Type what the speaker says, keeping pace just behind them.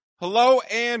Hello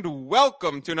and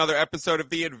welcome to another episode of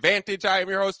The Advantage. I am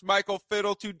your host, Michael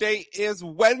Fiddle. Today is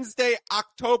Wednesday,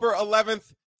 October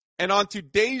 11th, and on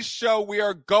today's show, we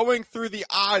are going through the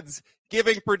odds,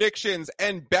 giving predictions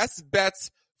and best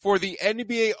bets for the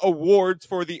NBA awards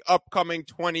for the upcoming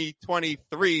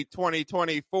 2023-2024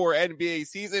 NBA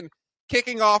season,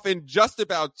 kicking off in just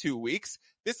about 2 weeks.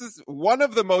 This is one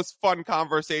of the most fun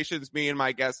conversations me and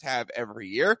my guests have every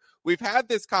year. We've had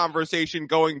this conversation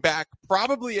going back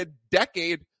probably a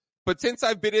decade, but since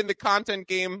I've been in the content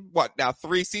game,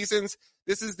 3 seasons?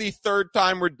 This is the third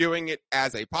time we're doing it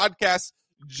as a podcast.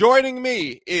 Joining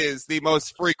me is the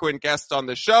most frequent guest on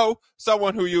the show,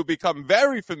 someone who you'll become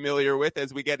very familiar with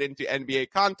as we get into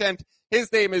NBA content.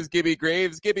 His name is Gibby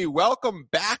Graves. Gibby, welcome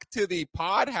back to the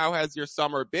pod. How has your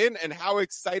summer been, and how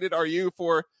excited are you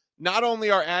for not only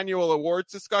our annual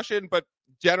awards discussion, but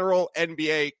general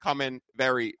NBA coming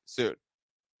very soon?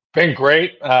 Been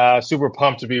great. Super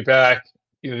pumped to be back.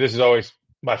 This is always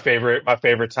my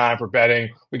favorite time for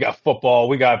betting. We got football,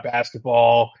 we got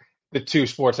basketball, the two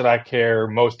sports that I care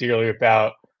most dearly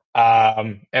about.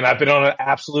 And I've been on an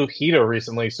absolute heater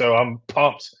recently, so I'm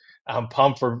pumped. I'm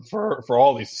pumped for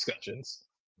all these discussions.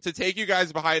 To take you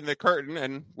guys behind the curtain,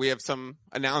 and we have some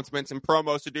announcements and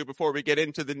promos to do before we get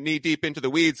into the knee-deep into the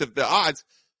weeds of the odds.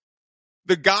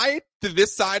 The guy to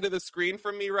this side of the screen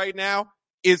from me right now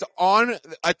is on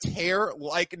a tear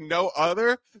like no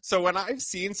other. So when I've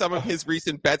seen some of his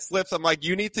recent bet slips, I'm like,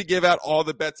 you need to give out all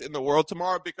the bets in the world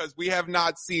tomorrow, because we have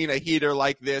not seen a heater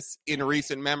like this in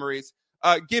recent memories.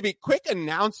 Gibby, quick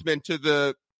announcement to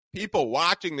the people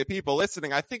watching, the people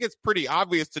listening. I think it's pretty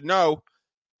obvious to know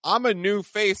I'm a new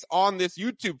face on this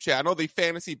YouTube channel, the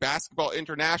Fantasy Basketball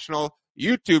International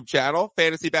YouTube channel,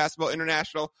 Fantasy Basketball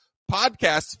International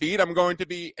podcast feed. I'm going to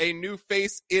be a new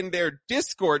face in their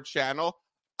Discord channel.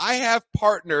 I have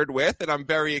partnered with, and I'm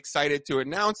very excited to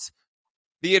announce,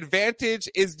 The Advantage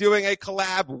is doing a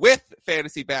collab with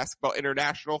Fantasy Basketball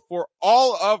International for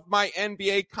all of my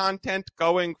NBA content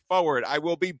going forward. I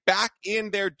will be back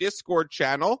in their Discord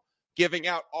channel, giving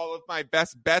out all of my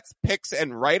best bets, picks,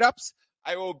 and write-ups.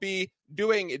 I will be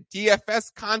doing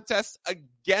DFS contests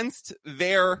against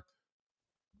their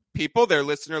people, their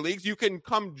listener leagues. You can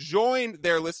come join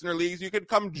their listener leagues. You can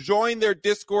come join their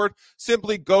Discord.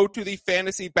 Simply go to the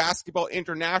Fantasy Basketball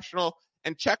International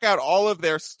and check out all of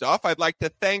their stuff. I'd like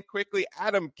to thank quickly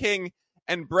Adam King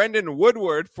and Brendan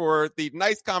Woodward for the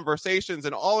nice conversations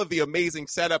and all of the amazing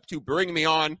setup to bring me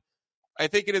on. I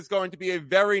think it is going to be a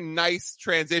very nice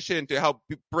transition to help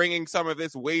bringing some of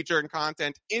this wagering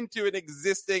content into an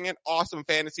existing and awesome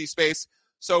fantasy space.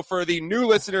 So for the new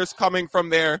listeners coming from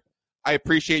there, I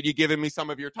appreciate you giving me some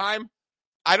of your time.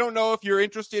 I don't know if you're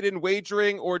interested in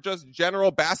wagering or just general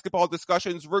basketball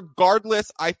discussions.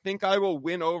 Regardless, I think I will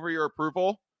win over your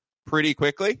approval pretty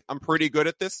quickly. I'm pretty good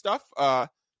at this stuff.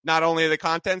 Not only the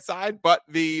content side, but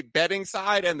the betting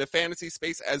side and the fantasy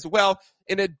space as well.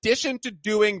 In addition to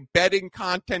doing betting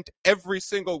content every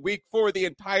single week for the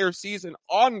entire season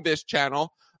on this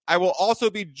channel, I will also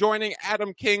be joining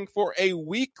Adam King for a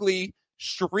weekly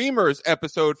streamers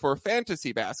episode for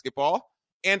fantasy basketball.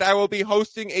 And I will be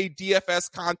hosting a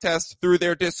DFS contest through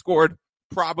their Discord,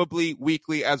 probably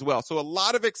weekly as well. So a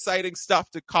lot of exciting stuff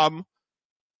to come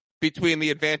between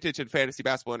The Advantage and Fantasy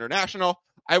Basketball International.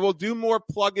 I will do more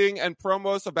plugging and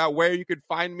promos about where you can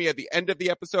find me at the end of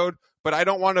the episode, but I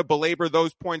don't want to belabor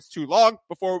those points too long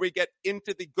before we get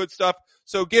into the good stuff.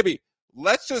 So, Gibby,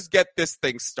 let's just get this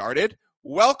thing started.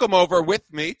 Welcome over with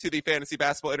me to the Fantasy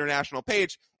Basketball International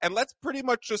page, and let's pretty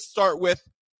much just start with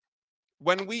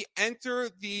when we enter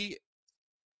the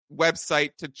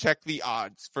website to check the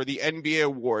odds for the NBA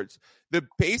awards. The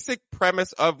basic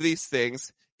premise of these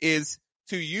things is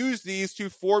to use these to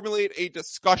formulate a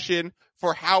discussion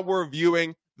for how we're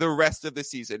viewing the rest of the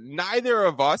season. Neither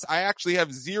of us, I actually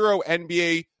have 0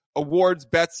 NBA awards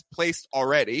bets placed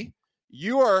already.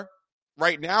 You are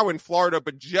right now in Florida,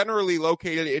 but generally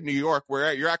located in New York,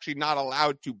 where you're actually not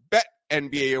allowed to bet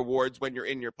NBA awards when you're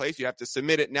in your place. You have to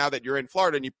submit it now that you're in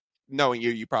Florida, and knowing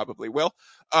you probably will.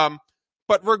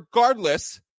 But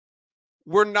regardless,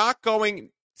 we're not going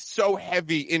so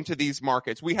heavy into these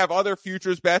markets. We have other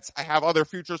futures bets. I have other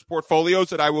futures portfolios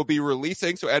that I will be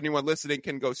releasing, so anyone listening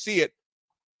can go see it.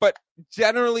 But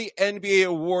generally, NBA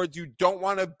awards, you don't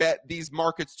want to bet these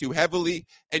markets too heavily,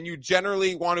 and you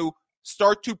generally want to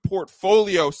start to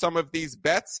portfolio some of these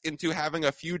bets into having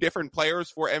a few different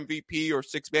players for MVP or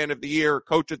Sixth Man of the Year or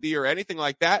Coach of the Year or anything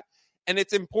like that. And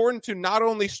it's important to not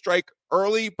only strike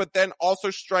early, but then also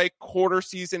strike quarter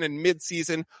season and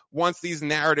mid-season once these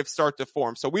narratives start to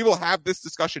form. So we will have this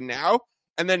discussion now,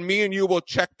 And then me and you will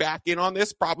check back in on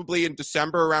this probably in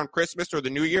December around Christmas or the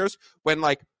New Year's when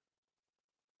like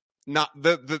not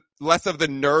the less of the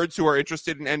nerds who are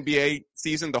interested in NBA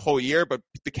season the whole year, but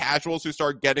the casuals who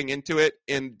start getting into it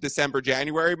in December,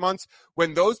 January months,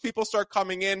 when those people start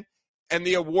coming in and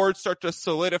the awards start to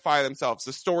solidify themselves,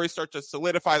 the stories start to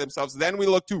solidify themselves, then we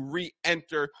look to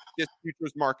re-enter this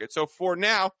futures market. So for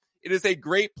now, it is a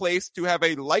great place to have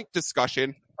a light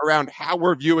discussion around how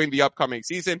we're viewing the upcoming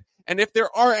season. And if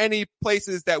there are any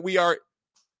places that we are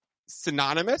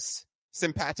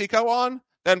simpatico on,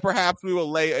 then perhaps we will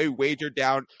lay a wager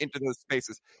down into those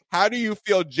spaces. How do you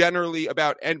feel generally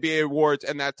about NBA awards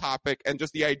and that topic and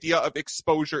just the idea of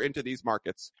exposure into these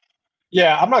markets?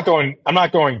 Yeah, I'm not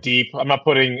going deep. I'm not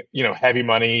putting, heavy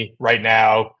money right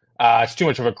now. It's too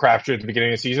much of a crapshoot at the beginning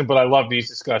of the season, but I love these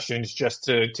discussions just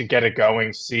to get it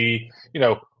going, see,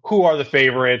 who are the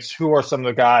favorites, who are some of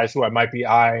the guys who I might be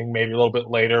eyeing maybe a little bit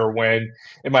later when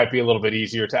it might be a little bit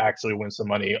easier to actually win some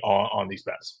money on these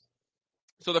bets.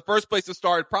 So the first place to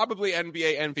start, probably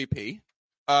NBA MVP.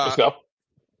 Let's go.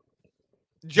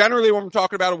 Generally, when we're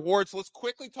talking about awards, let's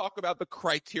quickly talk about the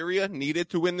criteria needed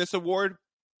to win this award.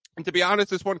 And to be honest,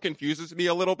 this one confuses me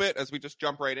a little bit as we just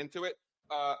jump right into it.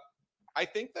 I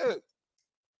think the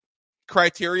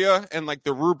criteria and like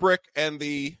the rubric and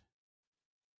the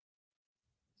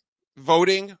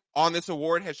voting on this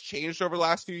award has changed over the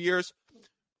last few years.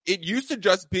 It used to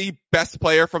just be best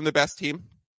player from the best team.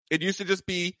 It used to just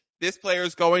be this player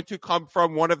is going to come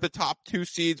from one of the top 2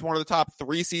 seeds, one of the top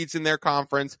 3 seeds in their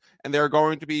conference, and they're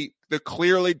going to be the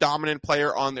clearly dominant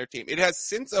player on their team. It has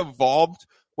since evolved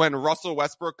when Russell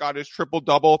Westbrook got his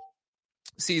triple-double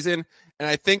season, and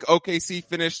I think OKC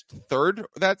finished 3rd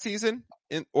that season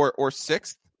or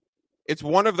 6th. It's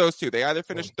one of those two. They either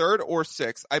finished 3rd or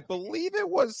 6th. I believe it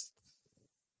was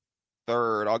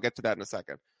 3rd. I'll get to that in a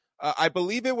second. I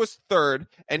believe it was 3rd,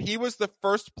 and he was the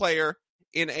first player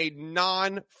in a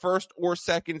non-first or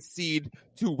second seed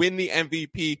to win the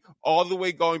MVP all the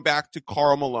way going back to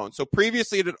Karl Malone. So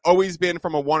previously it had always been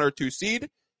from a 1 or 2 seed.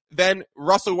 Then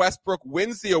Russell Westbrook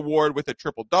wins the award with a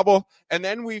triple-double. And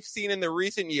then we've seen in the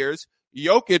recent years,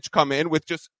 Jokic come in with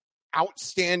just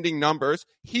outstanding numbers.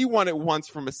 He won it once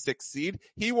from a 6 seed.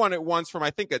 He won it once from,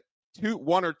 I think, a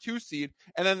 1 or 2 seed.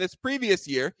 And then this previous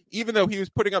year, even though he was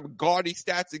putting up gaudy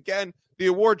stats again, the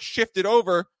award shifted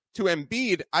over to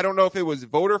Embiid. I don't know if it was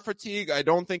voter fatigue. I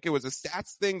don't think it was a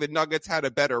stats thing. The Nuggets had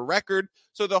a better record.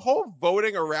 So the whole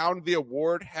voting around the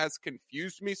award has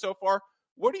confused me so far.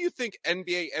 What do you think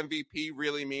NBA MVP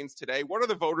really means today? What are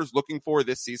the voters looking for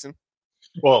this season?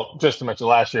 Well, just to mention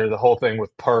last year, the whole thing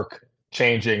with Perk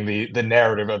changing the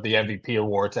narrative of the MVP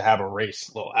award to have a race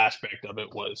little aspect of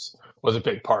it was a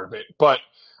big part of it. But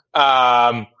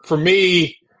for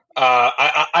me,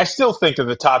 I still think that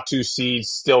the top 2 seeds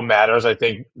still matters. I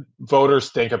think voters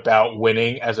think about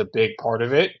winning as a big part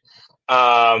of it.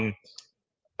 I'm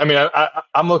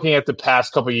looking at the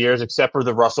past couple of years, except for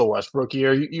the Russell Westbrook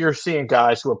year, you're seeing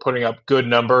guys who are putting up good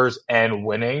numbers and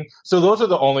winning. So those are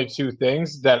the only 2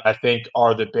 things that I think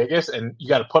are the biggest, and you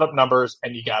got to put up numbers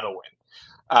and you got to win.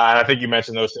 And I think you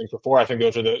mentioned those things before. I think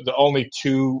those are the only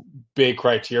 2 big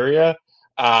criteria.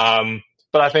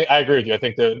 But I agree with you. I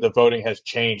think the voting has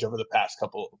changed over the past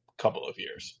couple of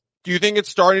years. Do you think it's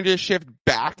starting to shift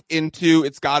back into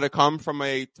it's got to come from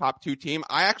a top 2 team?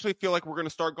 I actually feel like we're going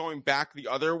to start going back the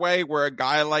other way where a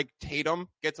guy like Tatum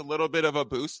gets a little bit of a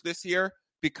boost this year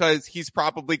because he's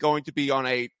probably going to be on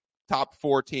a top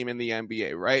 4 team in the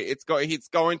NBA, right? It's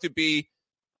going to be,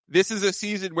 this is a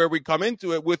season where we come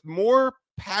into it with more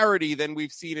parity than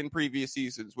we've seen in previous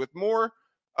seasons, with more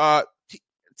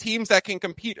teams that can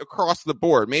compete across the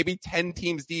board, maybe 10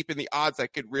 teams deep in the odds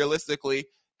that could realistically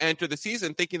enter the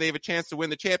season thinking they have a chance to win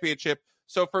the championship.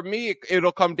 So for me,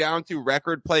 it'll come down to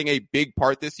record playing a big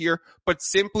part this year, but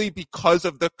simply because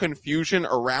of the confusion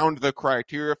around the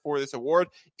criteria for this award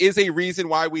is a reason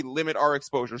why we limit our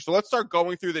exposure. So let's start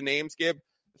going through the names, Gib.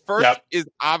 First is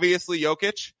obviously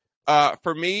Jokic.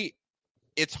 For me,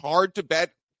 it's hard to bet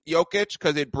Jokic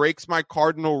because it breaks my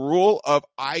cardinal rule of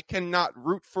I cannot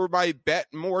root for my bet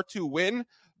more to win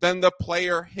than the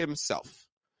player himself.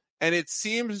 And it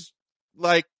seems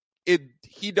like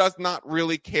he does not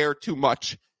really care too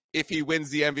much if he wins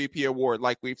the MVP award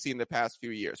like we've seen the past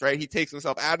few years, right? He takes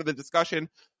himself out of the discussion.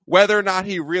 Whether or not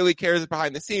he really cares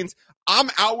behind the scenes, I'm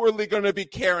outwardly going to be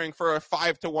caring for a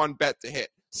 5-1 bet to hit.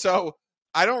 So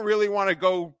I don't really want to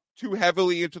go too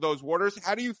heavily into those waters.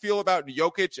 How do you feel about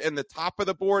Jokic and the top of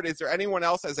the board? Is there anyone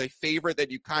else as a favorite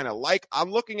that you kind of like?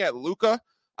 I'm looking at Luka.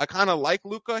 I kind of like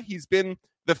Luka. He's been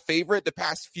the favorite the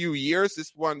past few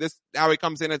years. Now he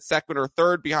comes in at second or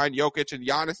third behind Jokic and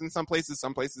Giannis in some places.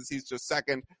 Some places he's just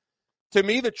second. To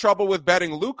me, the trouble with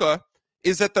betting Luka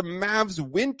is that the Mavs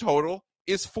win total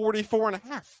is 44.5.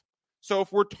 So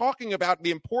if we're talking about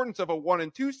the importance of a 1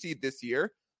 and 2 seed this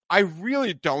year, I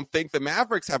really don't think the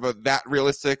Mavericks have that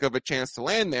realistic of a chance to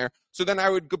land there. So then I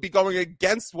would be going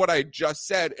against what I just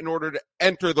said in order to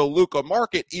enter the Luka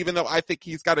market, even though I think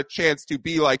he's got a chance to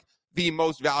be like the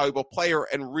most valuable player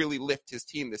and really lift his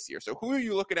team this year. So who are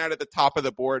you looking at the top of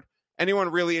the board? Anyone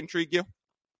really intrigue you?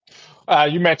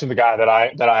 You mentioned the guy that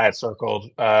I had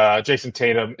circled. Jason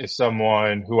Tatum is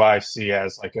someone who I see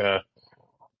as like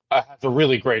has a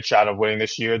really great shot of winning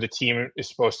this year. The team is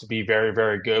supposed to be very,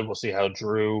 very good. We'll see how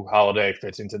Drew Holiday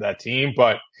fits into that team.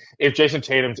 But if Jason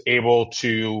Tatum's able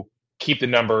to keep the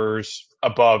numbers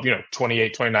above,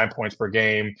 28, 29 points per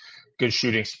game, good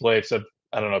shooting splits.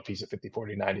 I don't know if he's a 50,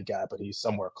 40, 90 guy, but he's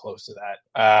somewhere close to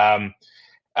that.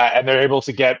 And they're able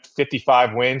to get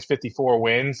 55 wins, 54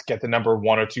 wins, get the number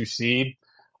 1 or 2 seed.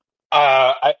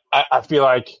 I feel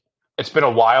like it's been a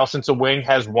while since a wing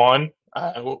has won.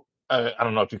 I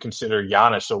don't know if you consider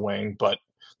Giannis a wing, but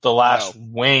the last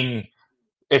wing,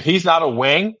 if he's not a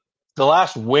wing, the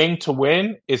last wing to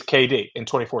win is KD in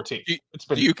 2014. Do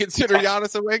you consider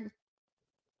Giannis a wing?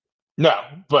 No,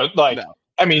 but no.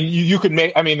 I mean, you could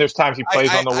make. I mean, there's times he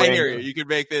plays on the wing. I hear you. You could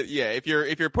make that. Yeah, if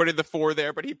you're putting the 4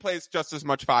 there, but he plays just as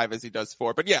much 5 as he does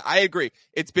 4. But yeah, I agree.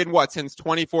 It's been since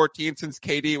 2014 since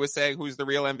KD was saying who's the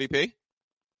real MVP.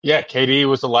 Yeah, KD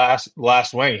was the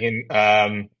last wing.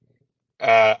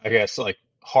 I guess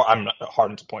I'm not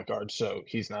Harden's a point guard, so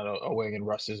he's not a wing, and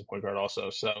Russ is a point guard also.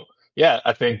 So yeah,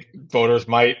 I think voters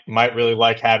might really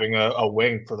like having a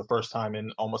wing for the first time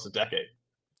in almost a decade.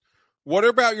 What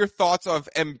about your thoughts of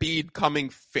Embiid coming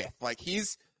 5th? Like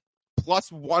he's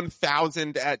plus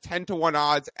 1,000 at 10-1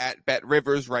 odds at Bet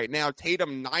Rivers right now.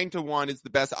 Tatum 9-1 is the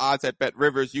best odds at Bet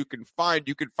Rivers you can find.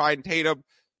 You can find Tatum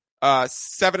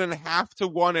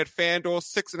 7.5-1 at FanDuel,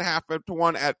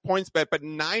 6.5-1 at PointsBet, but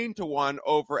 9-1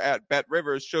 over at Bet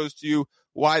Rivers shows to you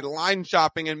why line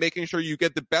shopping and making sure you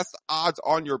get the best odds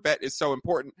on your bet is so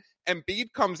important.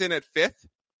 Embiid comes in at 5th.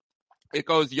 It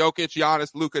goes Jokic,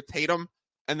 Giannis, Luka, Tatum,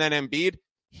 and then Embiid.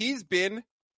 He's been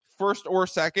first or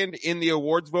second in the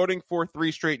awards voting for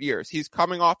 3 straight years. He's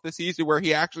coming off the season where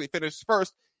he actually finished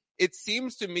first. It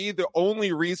seems to me the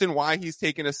only reason why he's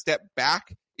taken a step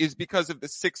back is because of the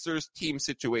Sixers team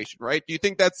situation, right? Do you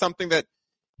think that's something that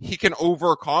he can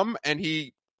overcome and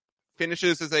he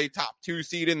finishes as a top 2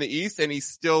 seed in the East and he's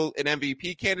still an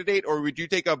MVP candidate? Or would you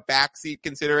take a backseat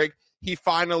considering he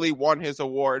finally won his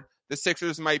award? The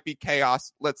Sixers might be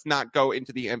chaos. Let's not go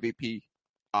into the MVP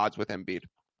odds with Embiid.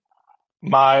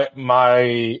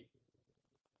 My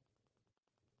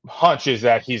hunch is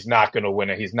that he's not going to win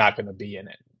it. He's not going to be in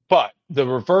it. But the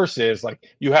reverse is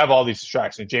you have all these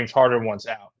distractions. James Harden wants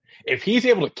out. If he's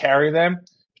able to carry them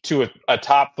to a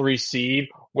top 3 seed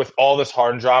with all this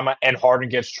Harden drama and Harden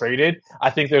gets traded, I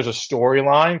think there's a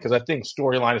storyline, because I think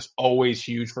storyline is always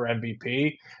huge for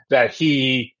MVP, that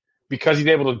because he's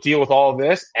able to deal with all of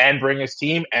this and bring his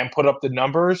team and put up the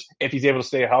numbers, if he's able to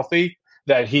stay healthy,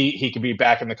 that he could be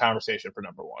back in the conversation for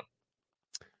number 1.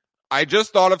 I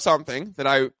just thought of something that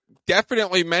I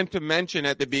definitely meant to mention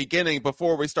at the beginning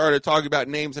before we started talking about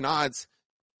names and odds.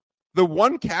 The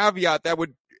one caveat that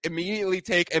would immediately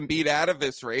take Embiid out of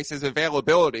this race is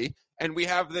availability. And we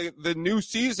have the new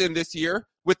season this year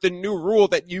with the new rule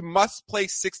that you must play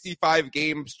 65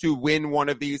 games to win one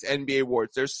of these NBA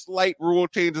awards. There's slight rule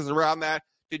changes around that.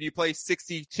 Did you play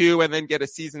 62 and then get a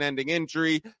season-ending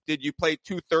injury? Did you play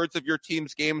 2/3 of your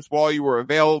team's games while you were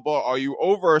available? Are you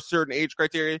over a certain age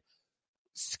criteria?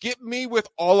 Skip me with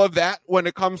all of that when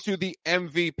it comes to the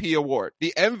MVP award.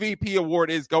 The MVP award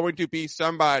is going to be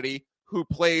somebody who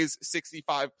plays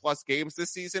 65-plus games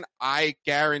this season. I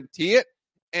guarantee it.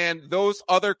 And those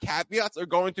other caveats are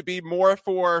going to be more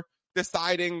for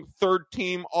deciding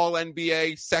third-team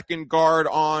All-NBA second guard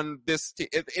on this team.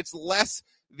 It's less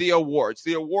the awards.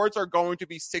 The awards are going to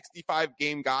be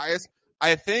 65-game guys.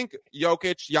 I think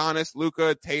Jokic, Giannis,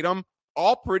 Luka, Tatum,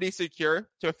 all pretty secure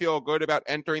to feel good about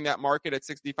entering that market at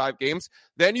 65 games.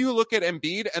 Then you look at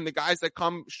Embiid and the guys that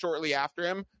come shortly after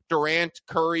him, Durant,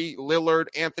 Curry, Lillard,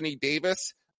 Anthony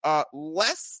Davis,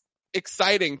 less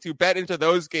exciting to bet into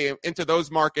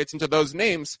those markets, into those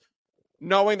names,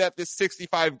 knowing that this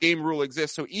 65-game rule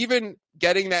exists. So even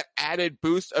getting that added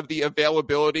boost of the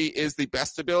availability is the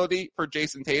best ability for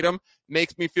Jason Tatum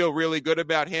makes me feel really good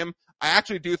about him. I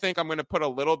actually do think I'm going to put a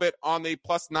little bit on the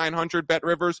plus 900 Bet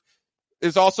Rivers.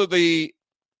 Is also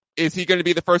is he going to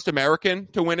be the first American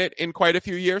to win it in quite a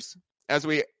few years? As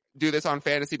we do this on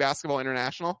Fantasy Basketball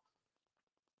International?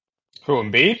 Who,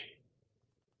 Embiid?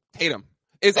 Tatum.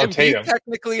 Is Oh, Embiid Tatum.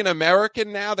 technically an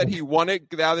American now that he won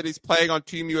it, now that he's playing on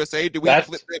Team USA? Do we flip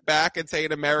That's it back and say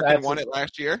an American that's won it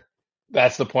last year?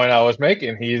 that's the point I was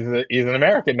making. He's an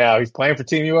American now. He's playing for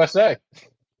Team USA.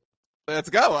 Let's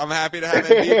go. I'm happy to have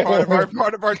Embiid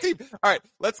part of our team. All right,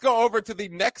 let's go over to the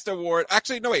next award.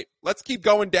 Actually, no, wait. Let's keep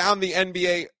going down the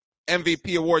NBA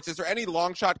MVP awards. Is there any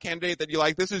long shot candidate that you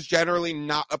like? This is generally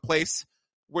not a place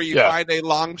where you Yeah. find a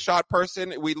long shot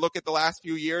person. We look at the last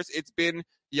few years. It's been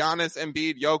Giannis,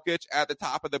 Embiid, Jokic at the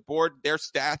top of the board. Their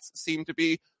stats seem to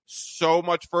be so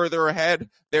much further ahead.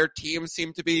 Their teams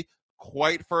seem to be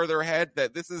quite further ahead,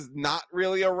 that this is not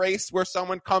really a race where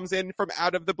someone comes in from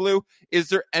out of the blue. Is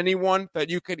there anyone that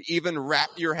you could even wrap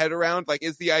your head around? Like,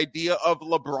 is the idea of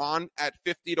LeBron at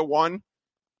 50-1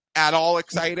 at all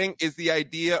exciting? Is the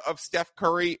idea of Steph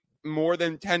Curry more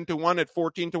than 10-1 at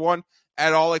 14-1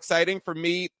 at all exciting? For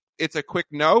me, it's a quick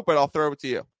no, but I'll throw it to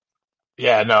you.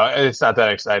 Yeah, no, it's not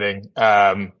that exciting.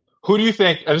 Who do you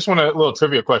think? I just want a little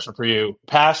trivia question for you.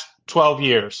 Past 12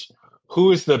 years,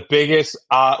 who is the biggest,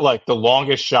 like the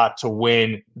longest shot to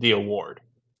win the award,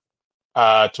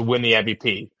 to win the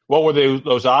MVP? What were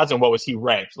those odds, and what was he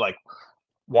ranked? Like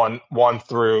one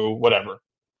through whatever.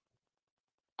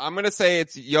 I'm going to say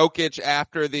it's Jokic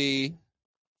after the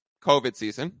COVID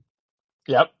season.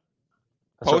 Yep.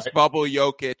 Post-bubble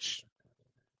Jokic,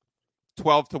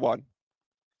 12-1.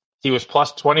 He was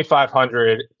plus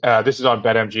 2,500. This is on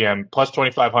BetMGM, plus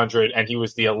 2,500, and he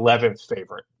was the 11th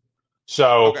favorite.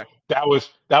 So Okay. that was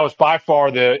by far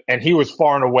and he was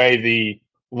far and away the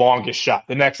longest shot.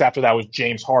 The next after that was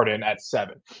James Harden at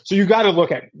 7. So you got to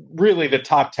look at really the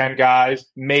top 10 guys,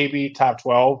 maybe top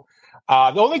 12.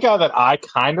 The only guy that I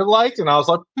kind of liked, and I was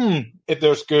like, if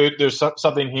there's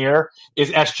something here,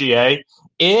 is SGA.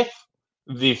 If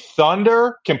the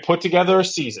Thunder can put together a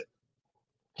season,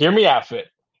 hear me out, Fit.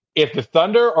 If the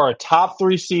Thunder are a top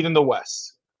 3 seed in the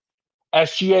West,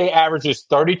 SGA averages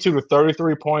 32 to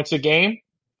 33 points a game.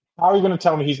 How are you going to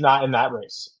tell me he's not in that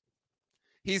race?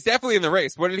 He's definitely in the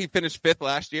race. What did he finish 5th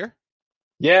last year?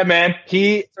 Yeah, man.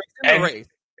 He's in the race.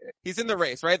 He's in the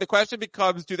race, right? The question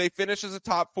becomes, do they finish as a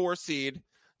top 4 seed?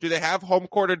 Do they have home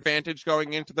court advantage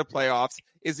going into the playoffs?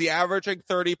 Is he averaging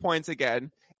 30 points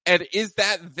again? And is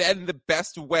that then the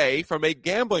best way from a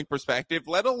gambling perspective,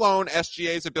 let alone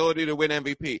SGA's ability to win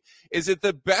MVP? Is it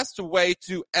the best way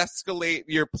to escalate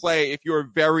your play if you're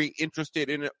very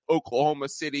interested in Oklahoma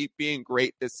City being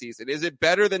great this season? Is it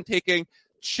better than taking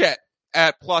Chet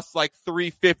at plus like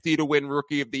 350 to win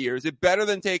Rookie of the Year? Is it better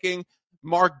than taking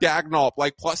Mark Dagnall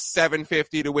like plus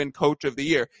 750 to win Coach of the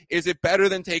Year? Is it better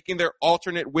than taking their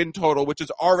alternate win total, which is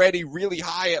already really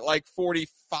high at like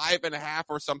 45.5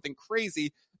 or something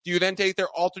crazy? Do you then take their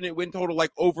alternate win total like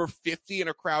over 50 in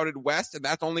a crowded West, and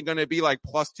that's only going to be like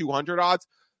plus 200 odds?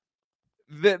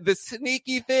 The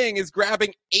sneaky thing is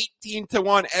grabbing 18-1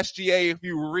 SGA if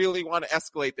you really want to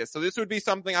escalate this. So this would be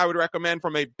something I would recommend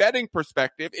from a betting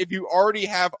perspective. If you already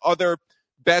have other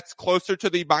bets closer to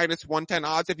the minus 110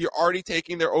 odds, if you're already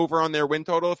taking their over on their win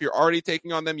total, if you're already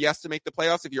taking on them, yes, to make the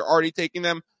playoffs, if you're already taking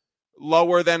them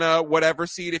lower than a whatever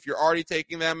seed, if you're already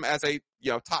taking them as a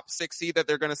top 6 seed that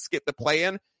they're going to skip the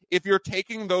play-in, if you're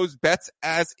taking those bets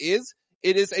as is,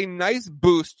 it is a nice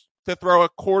boost to throw a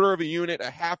quarter of a unit,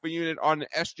 a half a unit on an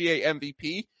SGA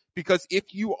MVP, because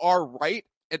if you are right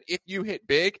and if you hit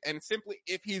big, and simply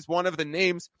if he's one of the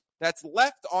names that's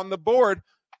left on the board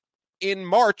in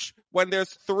March when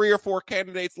there's 3 or 4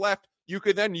 candidates left, you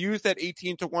could then use that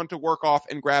 18-1 to work off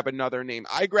and grab another name.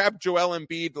 I grabbed Joel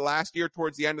Embiid last year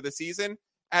towards the end of the season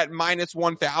at minus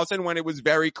 1,000 when it was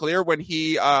very clear, when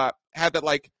he had that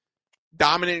like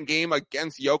dominant game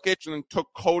against Jokic and then took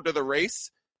Cole to the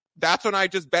race. That's when I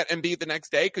just bet Embiid the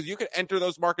next day, because you could enter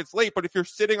those markets late. But if you're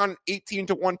sitting on an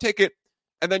 18-1 ticket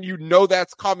and then you know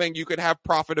that's coming, you could have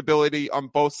profitability on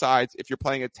both sides if you're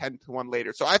playing a 10-1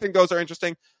 later. So I think those are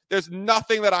interesting. There's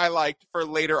nothing that I liked for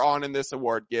later on in this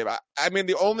award, Gib. I mean,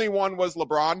 the only one was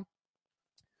LeBron,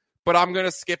 but I'm going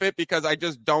to skip it because I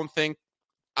just don't think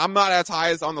I'm not as high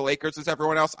as on the Lakers as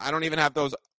everyone else. I don't even have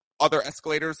those other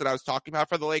escalators that I was talking about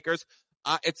for the Lakers.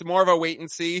 It's more of a wait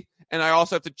and see. And I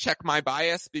also have to check my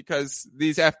bias because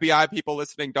these FBI people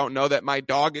listening don't know that my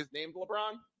dog is named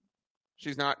LeBron.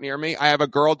 She's not near me. I have a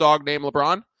girl dog named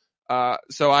LeBron.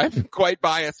 So I'm quite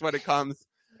biased when it comes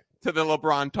to the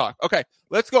LeBron talk. Okay,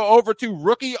 let's go over to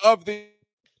Rookie of the...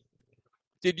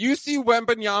 Did you see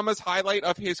Wembanyama's highlight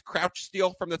of his crouch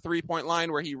steal from the 3-point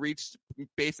line where he reached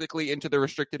basically into the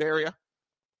restricted area?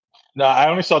 No, I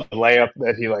only saw the layup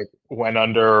that he like went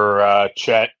under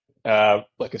Chet,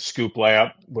 like a scoop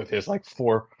layup with his like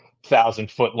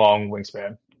 1,000-foot long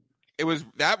wingspan.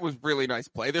 That was really nice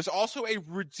play. There's also a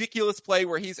ridiculous play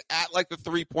where he's at like the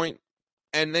 3-point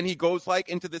and then he goes like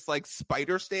into this like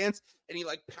spider stance and he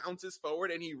like pounces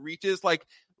forward and he reaches like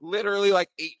literally like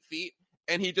 8 feet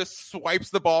and he just swipes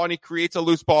the ball and he creates a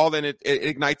loose ball. Then it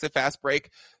ignites a fast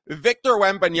break. Victor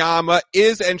Wembanyama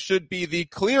is and should be the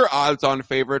clear odds on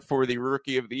favorite for the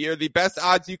rookie of the year. The best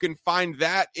odds you can find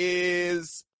that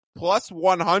is plus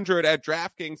 100 at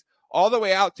DraftKings all the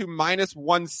way out to minus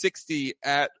 160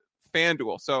 at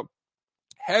FanDuel. So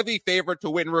heavy favorite to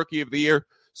win rookie of the year.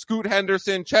 Scoot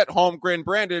Henderson, Chet Holmgren,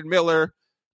 Brandon Miller,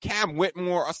 Cam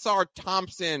Whitmore, Asar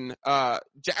Thompson,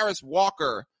 Jarris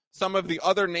Walker, some of the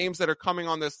other names that are coming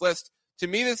on this list. To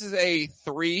me, this is a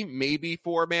 3, maybe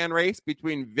 4-man race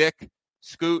between Vic,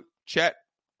 Scoot, Chet,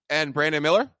 and Brandon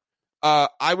Miller.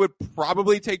 I would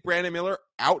probably take Brandon Miller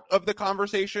out of the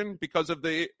conversation because of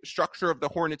the structure of the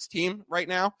Hornets team right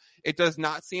now. It does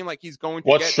not seem like he's going to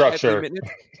What get structure?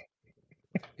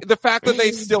 The fact that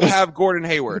they still have Gordon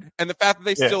Hayward and the fact that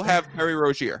they still have Terry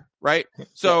Rozier, right?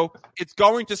 So it's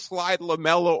going to slide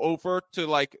LaMelo over to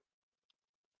like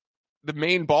the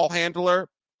main ball handler,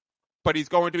 but he's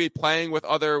going to be playing with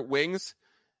other wings.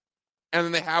 And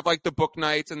then they have like the Book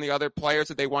Knights and the other players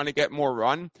that they want to get more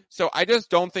run. So I just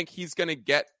don't think he's going to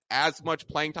get as much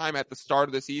playing time at the start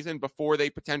of the season before they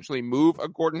potentially move a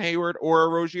Gordon Hayward or a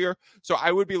Rozier. So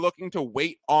I would be looking to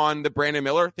wait on the Brandon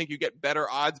Miller. I think you get better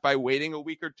odds by waiting a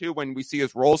week or two when we see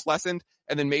his roles lessened.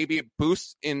 And then maybe it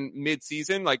boosts in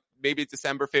mid-season, like maybe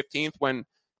December 15th when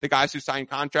the guys who sign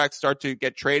contracts start to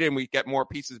get traded and we get more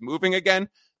pieces moving again.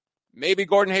 Maybe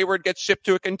Gordon Hayward gets shipped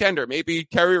to a contender. Maybe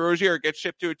Terry Rozier gets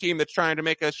shipped to a team that's trying to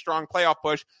make a strong playoff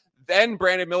push. Then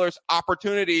Brandon Miller's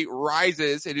opportunity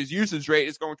rises and his usage rate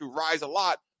is going to rise a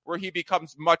lot where he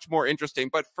becomes much more interesting.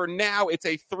 But for now, it's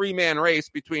a 3-man race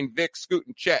between Vic, Scoot,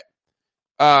 and Chet.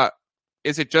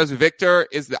 Is it just Victor?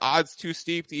 Is the odds too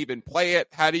steep to even play it?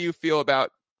 How do you feel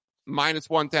about minus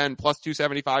 110, plus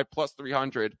 275, plus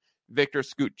 300, Victor,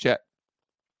 Scoot, Chet?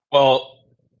 Well,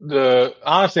 the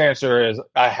honest answer is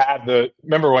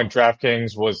remember when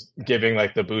DraftKings was giving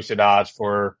like the boosted odds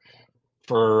for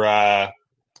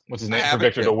what's his name, for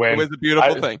Victor to win. It was a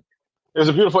beautiful thing. It was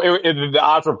a beautiful, the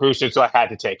odds were boosted, so I had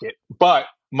to take it. But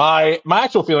my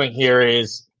actual feeling here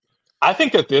is I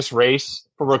think that this race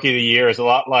for Rookie of the Year is a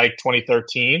lot like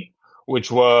 2013,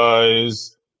 which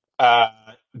was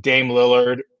Dame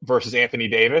Lillard versus Anthony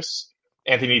Davis.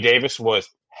 Anthony Davis was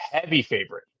heavy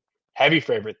favorite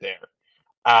there.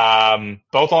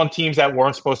 Both on teams that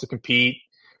weren't supposed to compete,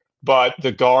 but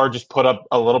the guard just put up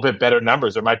a little bit better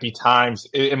numbers. There might be times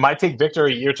it might take Victor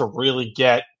a year to really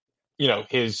get,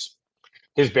 his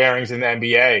bearings in the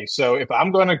NBA. So if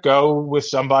I'm going to go with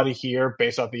somebody here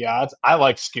based off the odds, I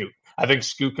like Scoot. I think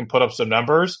Scoot can put up some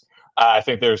numbers. I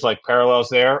think there's like parallels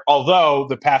there. Although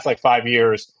the past 5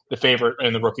 years, the favorite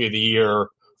in the Rookie of the Year,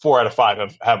 4 out of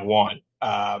 5 have won,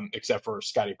 except for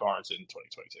Scotty Barnes in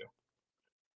 2022.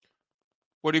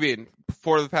 What do you mean?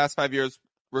 For the past 5 years,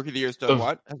 Rookie of the Year's done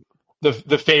what?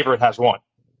 The favorite has won.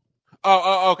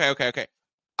 Oh, okay.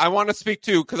 I want to speak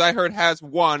to, because I heard has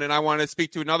won, and I want to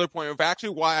speak to another point of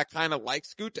actually why I kind of like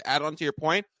Scoot, to add on to your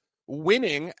point.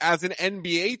 Winning as an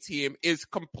NBA team is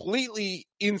completely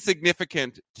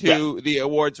insignificant to the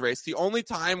awards race. The only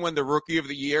time when the Rookie of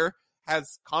the Year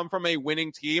has come from a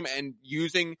winning team and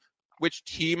using which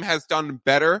team has done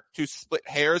better to split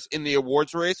hairs in the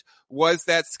awards race was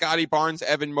that Scotty Barnes,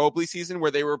 Evan Mobley season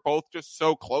where they were both just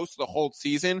so close the whole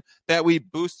season that we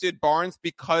boosted Barnes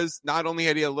because not only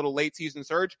had he a little late season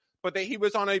surge, but that he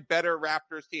was on a better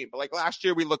Raptors team. But like last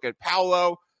year, we look at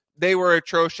Paolo. They were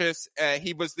atrocious.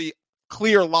 He was the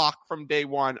clear lock from day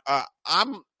one.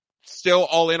 I'm still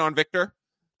all in on Victor.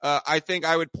 I think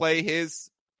I would play his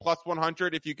plus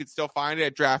 100 if you could still find it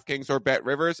at DraftKings or Bet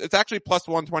Rivers. It's actually plus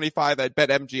 125 at Bet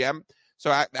MGM.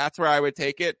 So that's where I would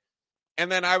take it.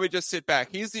 And then I would just sit back.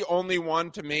 He's the only one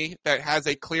to me that has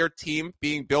a clear team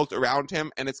being built around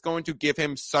him. And it's going to give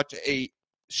him such a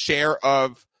share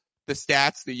of the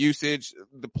stats, the usage,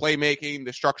 the playmaking,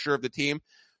 the structure of the team.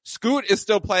 Scoot is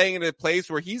still playing in a place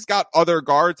where he's got other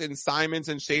guards in Simons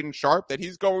and Shaden Sharp that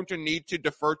he's going to need to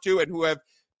defer to and who have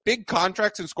big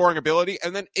contracts and scoring ability,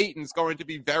 and then Ayton's going to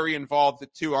be very involved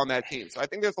too on that team. So I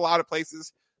think there's a lot of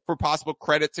places for possible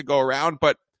credit to go around,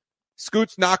 but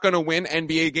Scoot's not going to win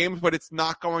NBA games, but it's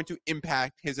not going to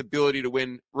impact his ability to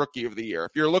win Rookie of the Year.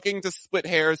 If you're looking to split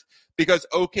hairs because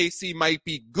OKC might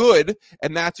be good,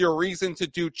 and that's your reason to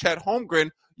do Chet Holmgren,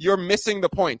 you're missing the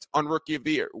point on Rookie of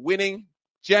the Year. Winning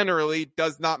generally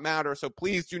does not matter, so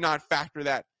please do not factor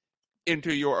that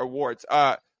into your awards.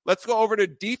 Let's go over to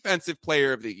Defensive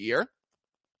Player of the Year.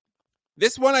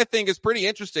 This one I think is pretty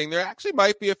interesting. There actually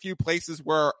might be a few places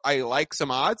where I like some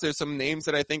odds. There's some names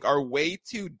that I think are way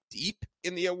too deep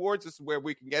in the awards. This is where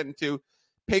we can get into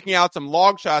picking out some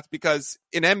long shots, because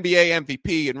in NBA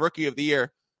MVP and Rookie of the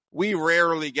Year, we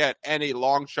rarely get any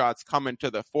long shots coming to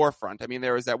the forefront. I mean,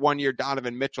 there was that one year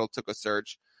Donovan Mitchell took a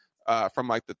surge from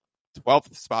like the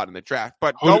 12th spot in the draft.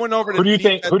 But going over to who do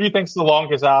you think's the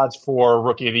longest odds for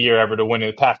Rookie of the Year ever to win in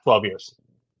the past 12 years?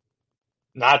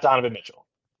 Not Donovan Mitchell.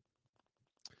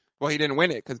 Well, he didn't win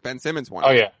it because Ben Simmons won it.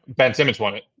 Oh it. yeah, Ben Simmons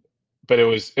won it, but it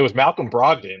was Malcolm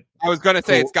Brogdon. I was going to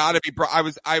say it's got to be.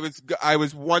 I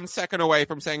was 1 second away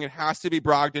from saying it has to be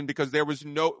Brogdon, because there was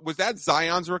that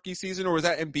Zion's rookie season or was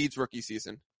that Embiid's rookie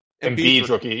season? Embiid's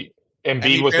rookie.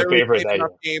 Embiid was the favorite that year.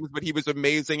 Games, but he was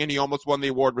amazing, and he almost won the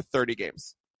award with 30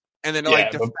 games. And then de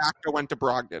facto went to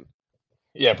Brogdon.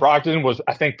 Yeah, Brogdon was,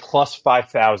 I think, plus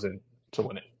 5,000 to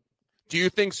win it. Do you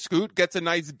think Scoot gets a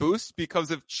nice boost because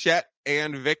of Chet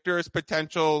and Victor's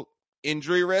potential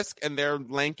injury risk and their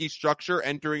lanky structure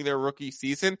entering their rookie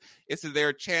season? Is there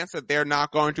a chance that they're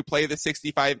not going to play the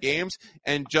 65 games,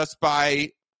 and just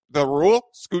by the rule,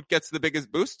 Scoot gets the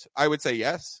biggest boost? I would say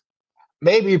yes.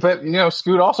 Maybe, but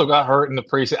Scoot also got hurt in the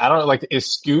preseason. I don't know, is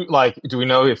Scoot do we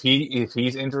know if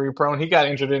he's injury prone? He got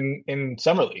injured in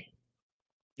Summer League.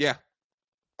 Yeah.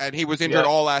 And he was injured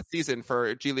all last season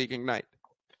for G League Ignite.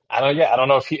 I don't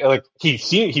know if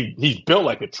he's built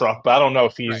like a truck, but I don't know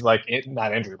if he's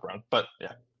not injury prone. But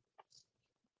yeah,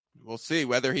 we'll see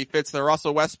whether he fits the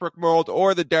Russell Westbrook mold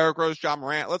or the Derrick Rose, John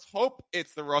Morant. Let's hope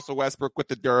it's the Russell Westbrook with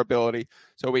the durability,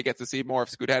 so we get to see more of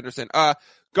Scoot Henderson.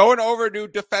 Going over to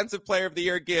Defensive Player of the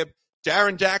Year, Gib,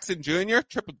 Jaren Jackson Jr.,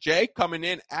 Triple J, coming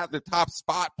in at the top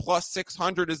spot, plus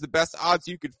 600 is the best odds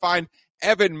you could find.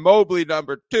 Evan Mobley,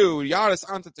 number 2. Giannis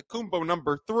Antetokounmpo,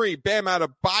 number 3. Bam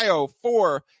Adebayo,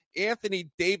 4. Anthony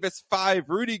Davis, 5.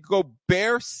 Rudy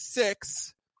Gobert,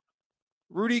 6.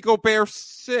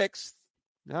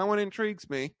 That one intrigues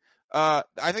me. I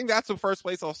think that's the first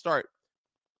place I'll start.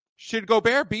 Should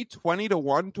Gobert be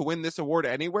 20-1 to win this award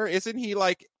anywhere? Isn't he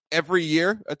every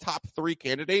year a top 3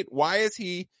 candidate? Why is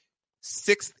he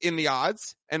 6th in the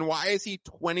odds? And why is he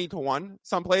 20-1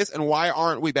 someplace? And why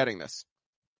aren't we betting this?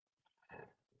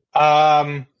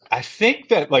 I think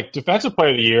that Defensive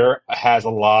Player of the Year has a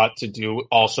lot to do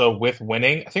also with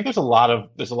winning. I think there's a lot of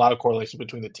correlation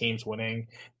between the teams winning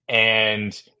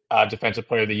and Defensive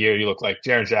Player of the Year. You look like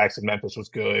Jaren Jackson, Memphis was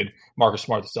good. Marcus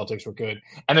Smart, the Celtics were good,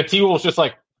 and the T-Wolves just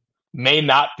may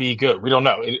not be good. We don't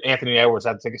know. Anthony Edwards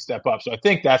had to take a step up, so I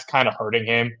think that's kind of hurting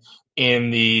him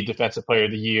in the Defensive Player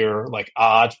of the Year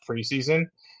odds preseason.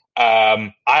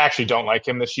 I actually don't like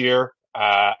him this year.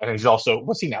 And he's also,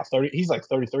 what's he now? 30? He's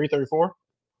 33, 34?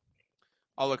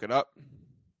 I'll look it up.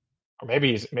 Or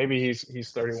maybe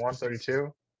he's 31,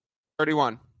 32?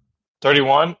 31.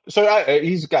 31. So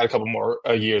he's got a couple more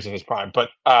years in his prime, but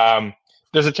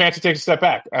there's a chance he takes a step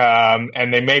back.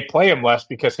 And they may play him less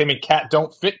because him and Cat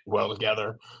don't fit well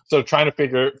together. So trying to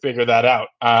figure that out.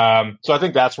 So I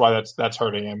think that's why that's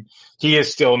hurting him. He is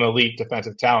still an elite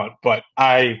defensive talent, but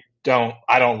I don't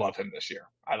love him this year.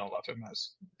 I don't love him as.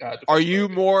 Are you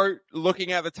more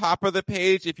looking at the top of the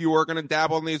page if you were going to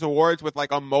dabble in these awards with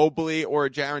a Mobley or a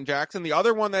Jaren Jackson? The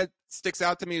other one that sticks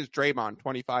out to me is Draymond,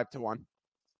 25-1.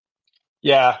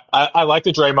 Yeah, I like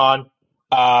the Draymond.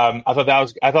 I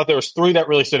thought there was 3 that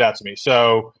really stood out to me.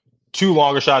 So 2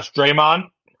 longer shots. Draymond,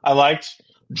 I liked.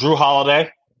 Drew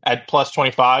Holiday at plus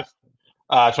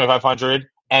 2,500,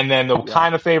 and then the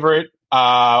kind of favorite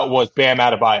was Bam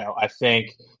Adebayo. I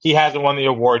think he hasn't won the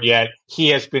award yet. He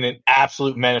has been an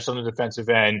absolute menace on the defensive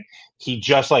end. He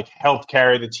just helped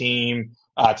carry the team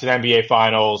to the NBA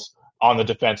Finals on the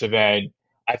defensive end.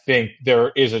 I think there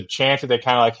is a chance that they're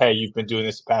kind of hey, you've been doing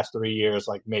this the past 3 years.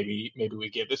 Maybe we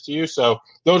give this to you. So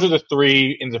those are the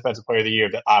 3 in Defensive Player of the Year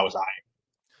that I was eyeing.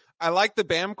 I like the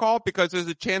Bam call because there's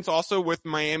a chance also with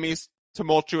Miami's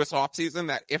tumultuous offseason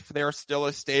that if they're still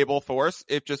a stable force,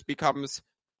 it just becomes,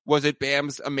 was it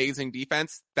Bam's amazing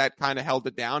defense that kind of held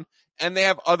it down? And they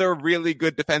have other really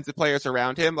good defensive players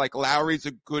around him. Lowry's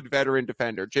a good veteran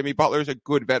defender. Jimmy Butler's a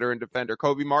good veteran defender.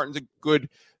 Kobe Martin's a good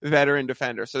veteran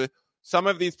defender. So some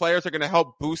of these players are going to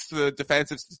help boost the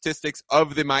defensive statistics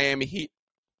of the Miami Heat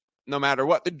no matter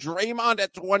what. The Draymond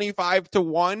at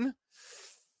 25-1.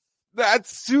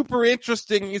 That's super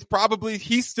interesting.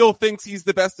 He still thinks he's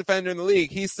the best defender in the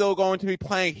league. He's still going to be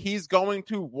playing. He's going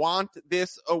to want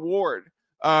this award.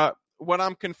 What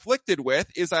I'm conflicted with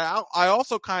is I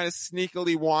also kind of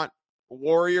sneakily want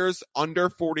Warriors under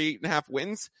 48.5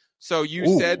 wins. So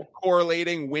you said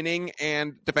correlating winning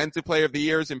and Defensive Player of the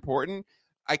Year is important.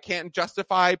 I can't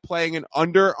justify playing an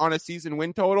under on a season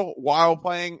win total while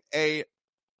playing a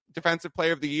Defensive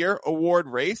Player of the Year award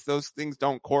race. Those things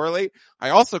don't correlate. I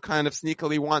also kind of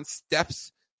sneakily want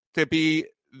Steph's to be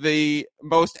the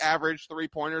most average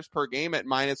 3-pointers per game at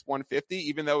minus 150,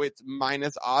 even though it's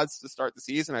minus odds to start the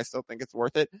season. I still think it's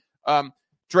worth it.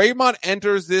 Draymond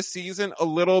enters this season a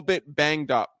little bit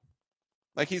banged up.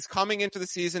 Like, he's coming into the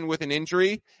season with an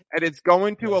injury, and it's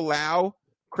going to allow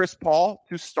Chris Paul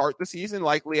to start the season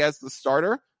likely as the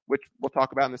starter, which we'll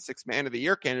talk about in the 6th Man of the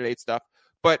Year candidate stuff.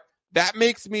 But that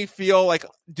makes me feel like,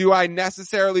 do I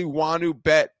necessarily want to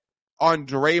bet on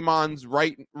Draymond's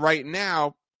right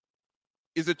now?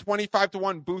 Is it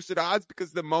 25-1 boosted odds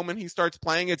because the moment he starts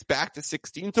playing, it's back to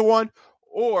 16-1?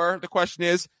 Or the question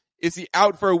is he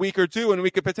out for a week or two and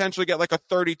we could potentially get like a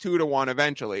 32-1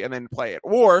 eventually and then play it?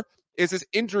 Or is his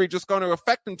injury just going to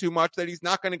affect him too much that he's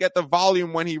not going to get the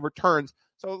volume when he returns?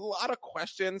 So a lot of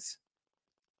questions.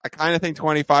 I kind of think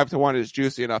 25-1 is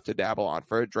juicy enough to dabble on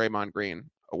for a Draymond Green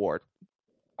award.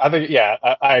 I think, yeah,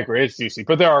 I agree. It's juicy,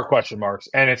 but there are question marks,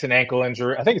 and it's an ankle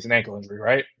injury. I think it's an ankle injury,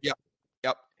 right? Yep.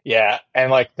 Yeah,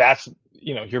 and like that's,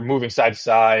 you're moving side to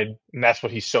side, and that's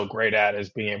what he's so great at,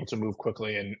 is being able to move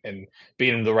quickly and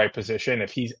being in the right position.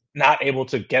 If he's not able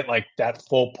to get like that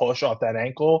full push off that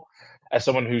ankle, as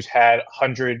someone who's had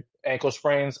 100 ankle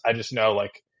sprains, I just know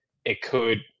like he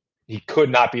could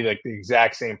not be like the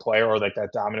exact same player or like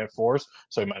that dominant force,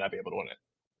 so he might not be able to win it.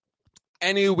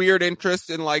 Any weird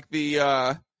interest in like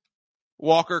the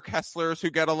Walker Kesslers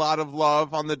who get a lot of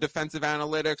love on the defensive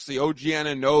analytics, the OG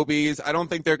Anunobis? I don't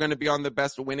think they're going to be on the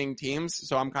best winning teams,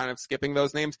 so I'm kind of skipping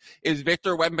those names. Is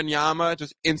Victor Wembanyama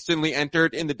just instantly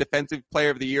entered in the Defensive Player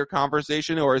of the Year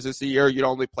conversation, or is this a year you'd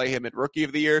only play him at Rookie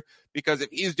of the Year? Because if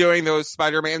he's doing those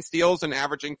Spider-Man steals and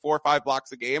averaging 4 or 5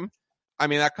 blocks a game, I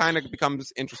mean, that kind of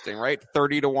becomes interesting, right?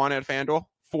 30-1 at FanDuel,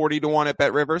 40-1 at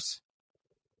BetRivers.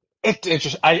 It's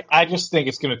interesting. I just think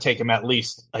it's going to take him at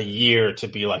least a year to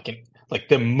be like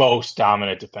the most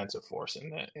dominant defensive force in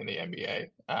the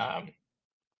NBA. I'm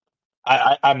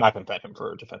not going to bet him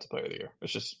for Defensive Player of the Year.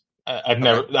 It's just I've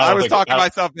never. Okay. I was talking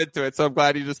myself into it, so I'm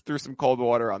glad you just threw some cold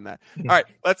water on that. All right,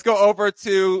 let's go over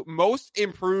to Most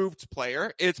Improved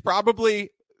Player. It's probably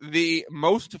the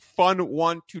most fun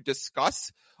one to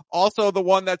discuss. Also, the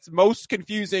one that's most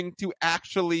confusing to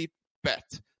actually bet.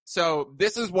 So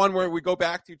this is one where we go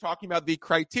back to talking about the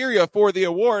criteria for the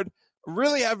award.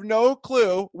 Really have no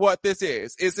clue what this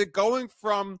is. Is it going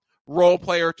from role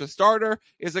player to starter?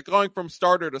 Is it going from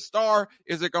starter to star?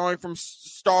 Is it going from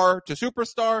star to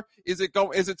superstar? Is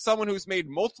it someone who's made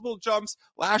multiple jumps?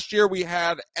 Last year we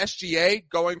had SGA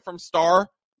going from starter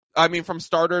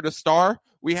to star.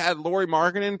 We had Lauri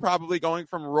Markkanen probably going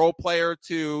from role player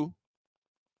to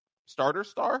starter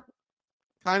star,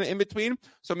 kind of in between.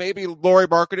 So maybe Lauri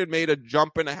Markkanen made a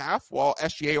jump and a half while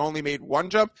SGA only made 1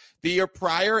 jump. The year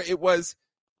prior, it was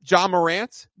Ja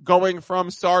Morant going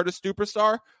from star to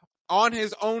superstar. On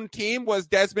his own team was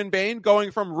Desmond Bane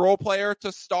going from role player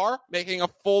to star, making a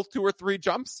full 2 or 3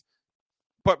 jumps.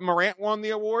 But Morant won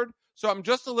the award. So I'm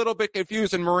just a little bit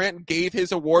confused, and Morant gave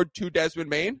his award to Desmond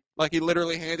Bane. Like, he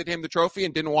literally handed him the trophy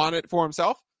and didn't want it for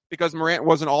himself because Morant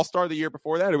was an all-star the year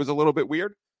before that. It was a little bit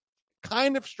weird.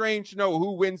 Kind of strange to know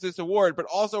who wins this award, but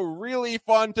also really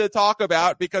fun to talk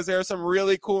about because there are some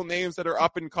really cool names that are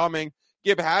up and coming.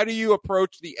 Gib, how do you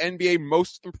approach the NBA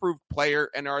Most Improved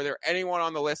Player, and are there anyone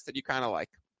on the list that you kind of like?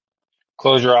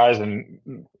 Close your eyes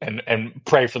and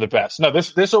pray for the best. No,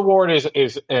 this award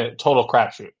is a total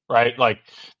crapshoot, right? Like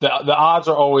the odds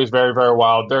are always very, very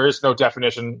wild. There is no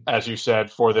definition, as you said,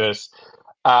 for this.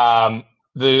 The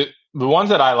ones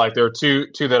that I like, there are two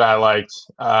that I liked.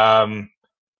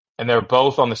 And they're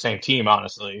both on the same team,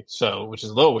 honestly. So, which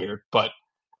is a little weird, but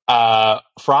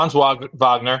Franz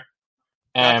Wagner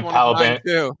and Paolo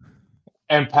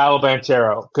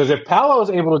Banchero. Because if Paolo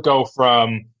is able to go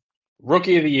from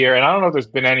Rookie of the Year, and I don't know if there's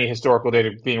been any historical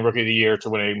data being Rookie of the Year to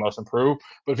winning Most Improved,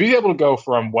 but if he's able to go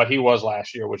from what he was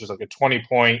last year, which is like a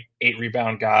 20-point,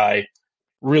 8-rebound guy,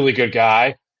 really good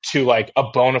guy, to like a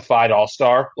bona fide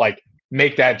all-star, like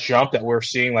make that jump that we're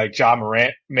seeing like Ja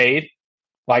Morant made,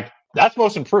 like that's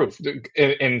most improved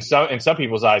in some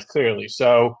people's eyes, clearly.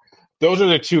 So those are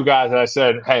the 2 guys that I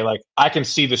said, hey, like I can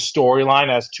see the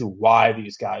storyline as to why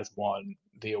these guys won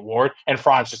the award. And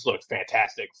Franz just looked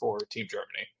fantastic for Team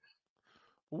Germany.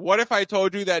 What if I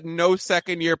told you that no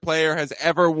second-year player has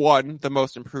ever won the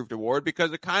Most Improved award?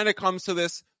 Because it kind of comes to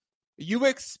this. You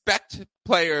expect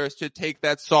players to take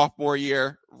that sophomore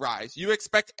year rise. You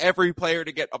expect every player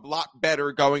to get a lot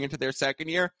better going into their second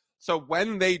year. So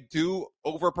when they do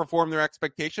overperform their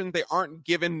expectations, they aren't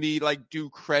given the due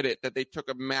credit that they took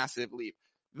a massive leap.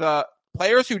 The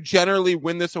players who generally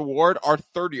win this award are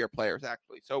third-year players,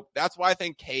 actually. So that's why I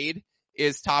think Cade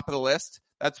is top of the list.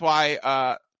 That's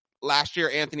why last year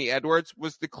Anthony Edwards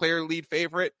was the clear lead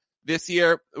favorite. This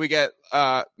year we get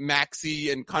Maxey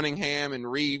and Cunningham and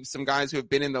Reeves, some guys who have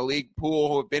been in the league, Poole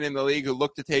who have been in the league, who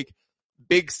look to take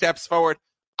big steps forward.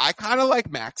 I kind of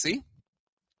like Maxey,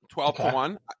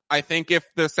 12-1. I think if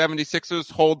the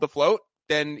 76ers hold the float,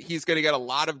 then he's going to get a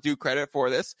lot of due credit for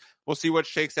this. We'll see what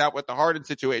shakes out with the Harden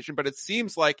situation, but it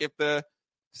seems like if the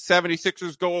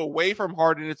 76ers go away from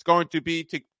Harden, it's going to be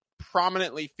to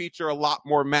prominently feature a lot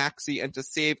more Maxey and to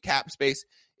save cap space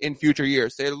in future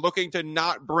years. They're looking to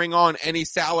not bring on any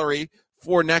salary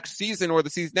for next season or the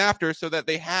season after so that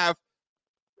they have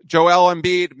Joel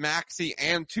Embiid, Maxey,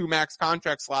 and 2 max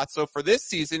contract slots. So for this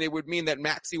season, it would mean that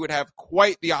Maxey would have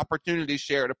quite the opportunity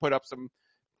share to put up some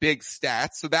big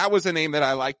stats. So that was a name that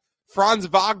I liked. Franz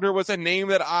Wagner was a name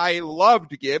that I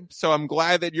loved, Gib. So I'm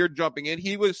glad that you're jumping in.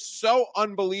 He was so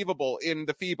unbelievable in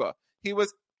the FIBA. He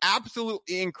was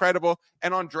absolutely incredible.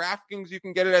 And on DraftKings, you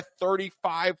can get it at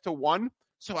 35-1.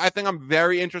 So I think I'm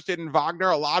very interested in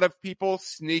Wagner. A lot of people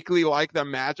sneakily like the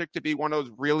Magic to be one of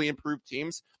those really improved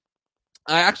teams.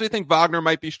 I actually think Wagner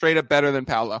might be straight up better than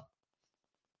Paolo.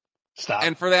 Stop.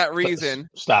 And for that reason...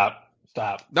 Stop.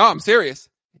 No, I'm serious.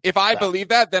 If I believe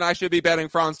that, then I should be betting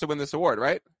Franz to win this award,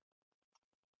 right?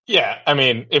 Yeah, I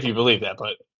mean, if you believe that,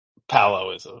 but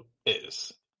Paolo is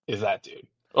that dude.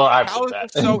 Or I believe Paolo's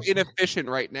that. so inefficient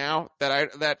right now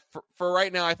that for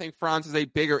right now, I think Franz is a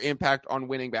bigger impact on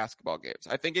winning basketball games.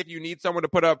 I think if you need someone to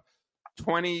put up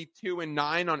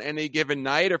 22-9 on any given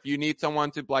night, or if you need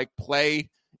someone to like play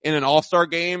in an all-star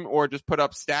game or just put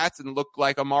up stats and look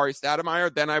like Amari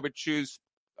Stoudemire, then I would choose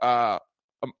Paolo.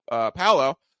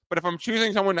 But if I'm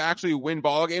choosing someone to actually win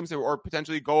ball games or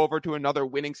potentially go over to another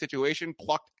winning situation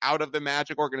plucked out of the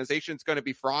Magic organization, it's going to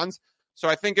be Franz. So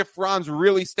I think if Franz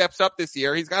really steps up this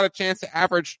year, he's got a chance to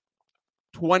average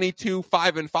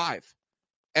 22-5-5.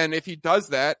 And if he does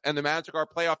that and the Magic are a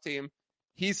playoff team,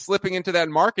 he's slipping into that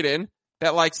marketing,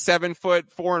 that like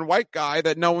 7-foot foreign white guy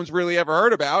that no one's really ever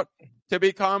heard about, to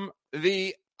become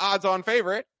the odds-on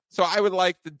favorite. So I would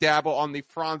like to dabble on the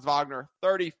Franz Wagner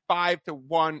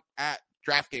 35-1 at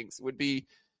DraftKings would be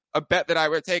a bet that I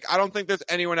would take. I don't think there's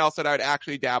anyone else that I would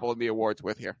actually dabble in the awards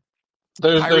with here.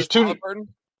 There's two. Halliburton?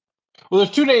 Well, there's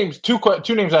two names. Two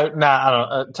names. I don't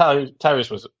know.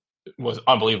 Tyrese was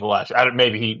unbelievable last year.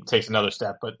 Maybe he takes another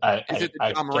step, but is it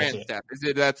the John Morant step? Is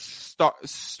it that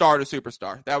star to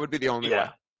superstar? That would be the only way.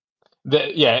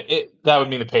 That would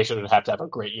mean the Pacers would have to have a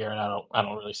great year, and I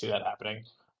don't really see that happening.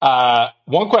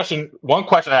 One question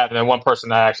I have, and then one person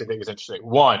that I actually think is interesting.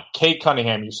 One, Kate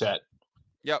Cunningham, you said.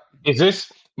 Yep. Is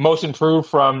this most improved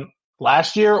from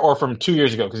last year or from 2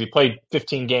 years ago? Because he played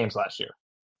 15 games last year.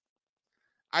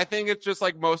 I think it's just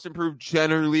like most improved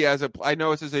generally I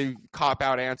know this is a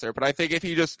cop-out answer, but I think if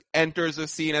he just enters the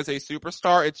scene as a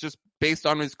superstar, it's just based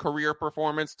on his career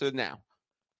performance to now.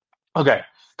 Okay.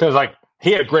 Because like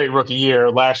he had a great rookie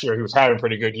year. Last year he was having a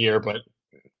pretty good year, but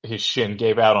his shin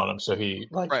gave out on him, so he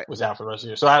was out for the rest of the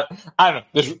year. So I don't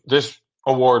know. This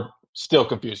award still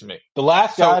confuses me. The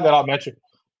last guy that I'll mention.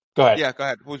 Go ahead. Yeah, go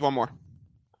ahead. Who's one more?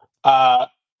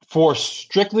 For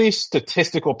strictly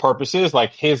statistical purposes,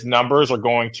 like his numbers are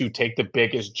going to take the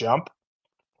biggest jump.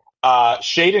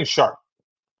 Shaedon Sharpe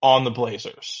on the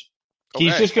Blazers. Okay,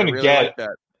 he's just going to get. Like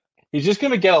he's just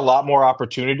going to get a lot more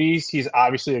opportunities. He's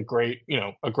obviously a great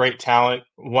talent,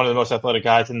 one of the most athletic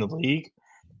guys in the league.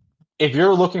 If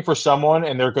you're looking for someone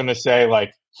and they're going to say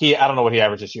like I don't know what he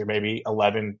averaged this year, maybe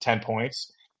 11, 10 points.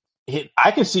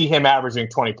 I can see him averaging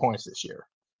 20 points this year.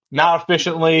 Not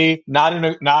efficiently,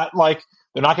 not like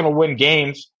they're not going to win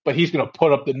games, but he's going to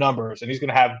put up the numbers and he's going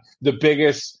to have the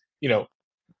biggest,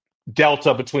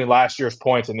 delta between last year's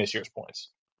points and this year's points.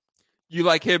 You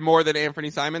like him more than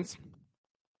Anthony Simons?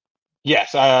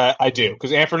 Yes, I do.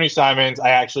 Because Anthony Simons,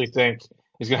 I actually think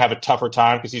he's going to have a tougher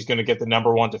time because he's going to get the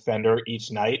number one defender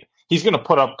each night. He's going to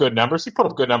put up good numbers. He put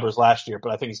up good numbers last year,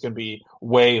 but I think he's going to be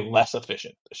way less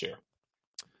efficient this year.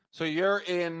 So you're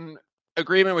in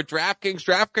agreement with DraftKings.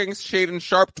 DraftKings, Shaedon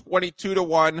Sharpe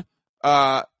 22-1,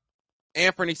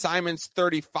 Anthony Simons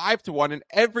 35-1. In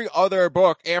every other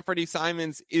book, Anthony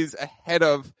Simons is ahead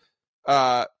of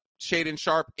Shaedon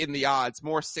Sharpe in the odds.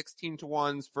 More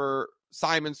 16-1s for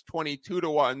Simons,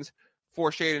 22-1s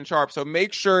for Shaedon Sharpe. So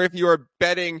make sure if you are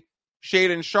betting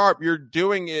Shaedon Sharpe, you're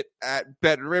doing it at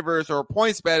BetRivers or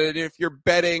PointsBet. And if you're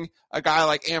betting a guy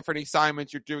like Anthony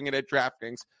Simons, you're doing it at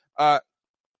DraftKings.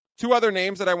 Two other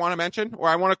names that I want to mention, or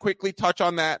I want to quickly touch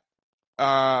on that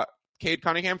Cade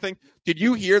Cunningham thing. Did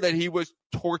you hear that he was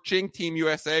torching Team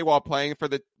USA while playing for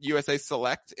the USA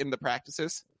Select in the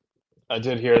practices? I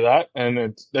did hear that,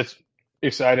 and that's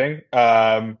exciting.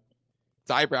 It's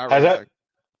eyebrow Has raising.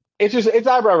 that? It's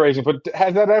eyebrow raising. But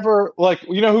has that ever like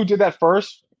who did that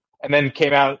first and then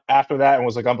came out after that and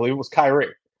was like unbelievable? Was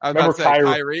Kyrie. I was about Remember to say Kyrie?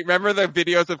 Kyrie. Remember the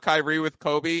videos of Kyrie with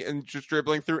Kobe and just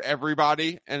dribbling through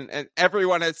everybody? And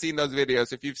everyone has seen those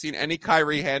videos. If you've seen any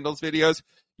Kyrie handles videos,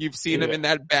 you've seen him in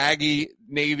that baggy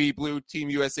navy blue Team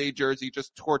USA jersey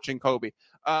just torching Kobe.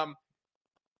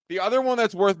 The other one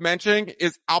that's worth mentioning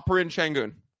is Alperen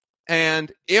Şengün.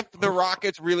 And if the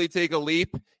Rockets really take a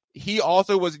leap, he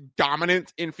also was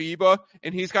dominant in FIBA,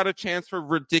 and he's got a chance for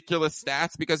ridiculous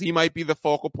stats because he might be the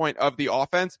focal point of the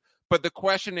offense. But the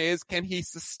question is, can he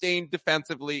sustain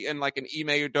defensively in like an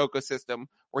Ime Udoka system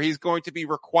where he's going to be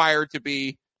required to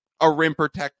be a rim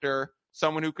protector,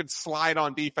 someone who could slide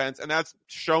on defense, and that's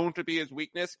shown to be his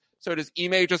weakness. So does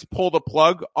Ime just pull the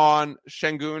plug on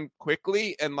Şengün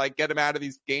quickly and like get him out of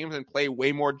these games and play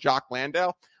way more Jock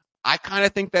Landale? I kind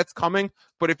of think that's coming,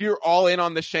 but if you're all in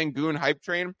on the Şengün hype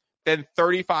train, then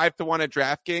 35-1 at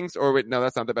DraftKings, or wait, no,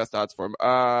 that's not the best odds for him.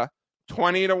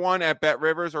 20-1 at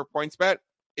BetRivers or PointsBet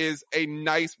is a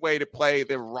nice way to play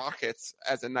the Rockets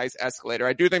as a nice escalator.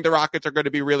 I do think the Rockets are going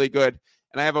to be really good,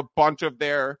 and I have a bunch of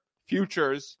their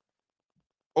futures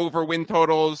over win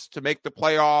totals to make the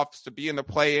playoffs, to be in the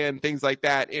play-in, things like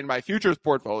that in my futures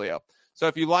portfolio. So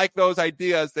if you like those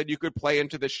ideas, then you could play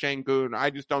into the Şengün. I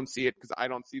just don't see it because I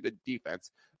don't see the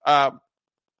defense.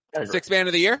 Sixth man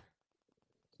of the year?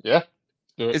 Yeah.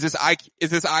 Do it. Is this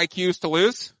IQs to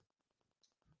lose?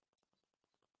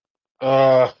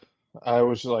 I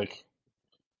was like,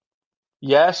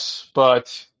 yes,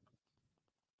 but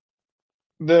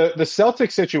the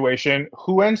Celtics situation,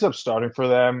 who ends up starting for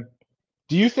them?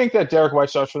 Do you think that Derek White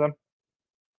starts for them?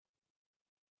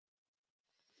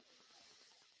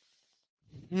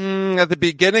 At the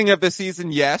beginning of the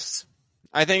season, yes.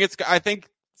 I think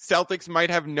Celtics might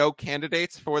have no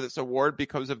candidates for this award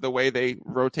because of the way they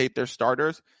rotate their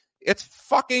starters. It's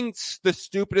fucking the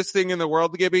stupidest thing in the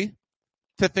world, Gibby,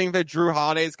 to think that Drew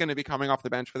Holiday is going to be coming off the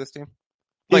bench for this team.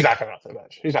 He's not coming off the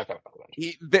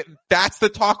bench. That's the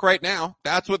talk right now.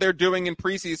 That's what they're doing in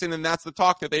preseason, and that's the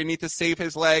talk that they need to save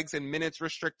his legs and minutes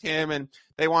restrict him, and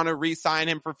they want to re-sign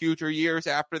him for future years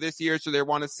after this year, so they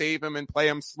want to save him and play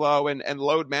him slow and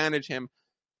load manage him.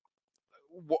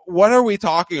 What are we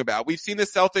talking about? We've seen the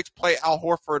Celtics play Al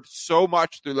Horford so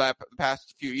much through the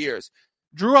past few years.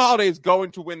 Drew Holiday is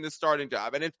going to win the starting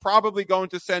job, and it's probably going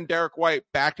to send Derek White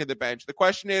back to the bench. The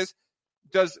question is,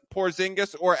 does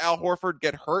Porzingis or Al Horford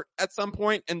get hurt at some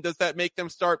point? And does that make them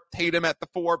start Tatum at the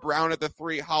 4, Brown at the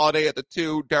 3, Holiday at the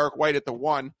 2, Derek White at the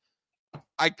 1?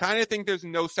 I kind of think there's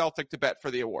no Celtic to bet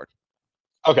for the award.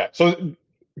 Okay, so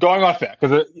going off that,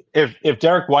 because if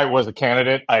Derek White was a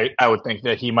candidate, I would think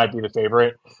that he might be the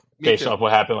favorite based off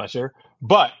what happened last year.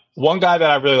 But one guy that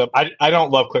I really love, I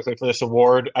don't love Quickly for this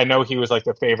award. I know he was like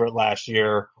the favorite last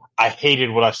year. I hated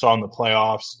what I saw in the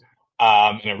playoffs.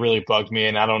 And it really bugged me,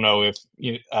 and I don't know if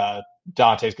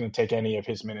Dante's going to take any of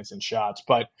his minutes and shots.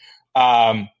 But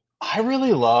I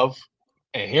really love,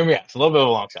 and hear me out, it's a little bit of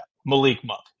a long shot, Malik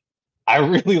Monk. I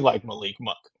really like Malik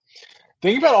Monk.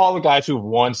 Think about all the guys who've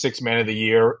won Sixth Man of the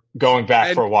Year going back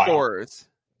and for a while.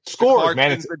 Scores,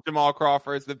 man. The Jamal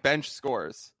Crawfords, the bench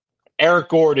scores. Eric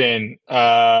Gordon,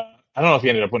 I don't know if he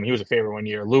ended up winning. He was a favorite one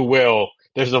year. Lou Will.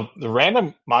 There's the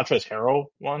random Montrezl Harrell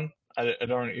one. I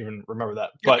don't even remember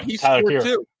that. But he Tyler scored Hero.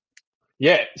 too.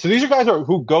 Yeah. So these are guys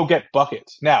who go get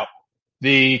buckets. Now,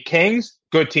 the Kings,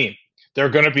 good team. They're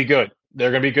going to be good.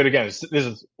 They're going to be good again. This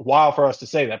is wild for us to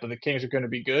say that, but the Kings are going to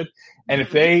be good. And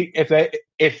if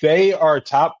they are a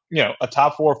top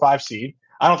 4 or 5 seed,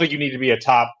 I don't think you need to be a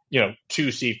top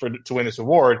 2 seed to win this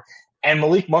award. And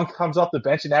Malik Monk comes off the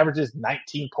bench and averages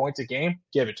 19 points a game.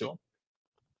 Give it to him.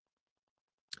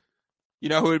 You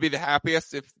know who would be the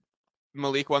happiest if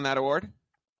Malik won that award?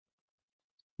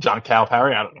 John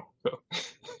Calipari? I don't know.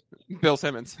 Bill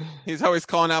Simmons. He's always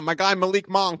calling out my guy Malik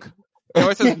Monk. He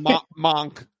always says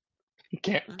Monk.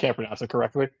 Can't pronounce it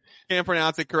correctly. Can't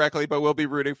pronounce it correctly, but we'll be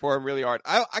rooting for him really hard.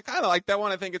 I kind of like that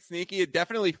one. I think it's sneaky. It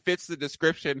definitely fits the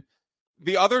description.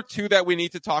 The other two that we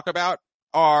need to talk about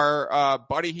are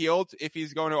Buddy Hield, if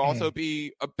he's going to also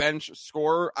be a bench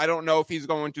scorer. I don't know if he's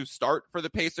going to start for the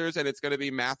Pacers and it's going to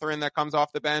be Mathurin that comes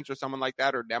off the bench or someone like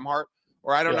that, or Nembhard.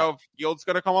 Or I don't know if Hield's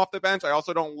going to come off the bench. I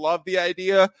also don't love the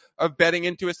idea of betting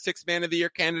into a Sixth Man of the Year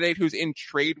candidate who's in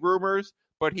trade rumors,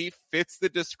 but he fits the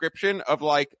description of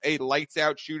like a lights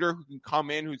out shooter who can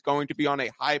come in, who's going to be on a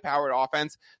high powered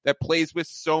offense that plays with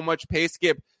so much pace.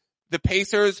 Skip, the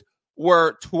Pacers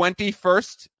were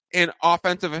 21st in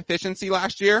offensive efficiency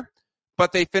last year,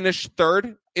 but they finished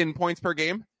 3rd in points per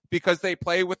game because they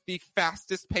play with the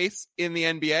fastest pace in the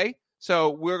NBA.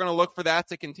 So we're going to look for that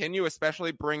to continue,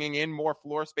 especially bringing in more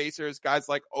floor spacers, guys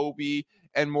like Obi,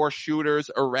 and more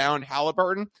shooters around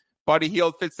Halliburton. Buddy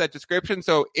Hield fits that description,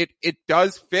 so it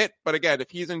does fit. But again, if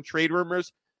he's in trade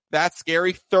rumors, that's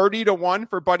scary. 30-1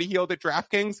 for Buddy Hield at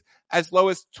DraftKings, as low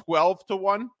as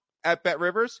 12-1 at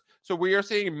BetRivers. So we are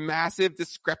seeing massive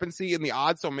discrepancy in the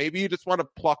odds. So maybe you just want to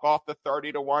pluck off the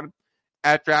 30-1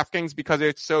 at DraftKings because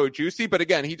it's so juicy. But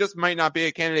again, he just might not be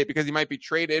a candidate because he might be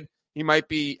traded. He might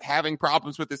be having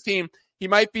problems with his team. He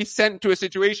might be sent to a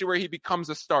situation where he becomes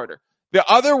a starter. The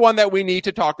other one that we need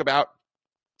to talk about,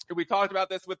 we talked about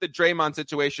this with the Draymond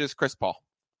situation, is Chris Paul.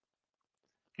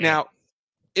 Now,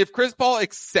 if Chris Paul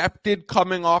accepted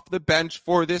coming off the bench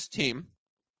for this team,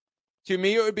 to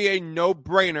me, it would be a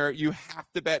no-brainer. You have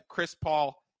to bet Chris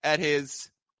Paul at his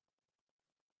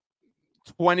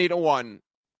 20-1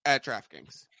 at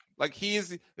DraftKings. Like,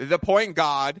 he's the point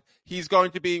god. He's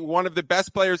going to be one of the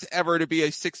best players ever to be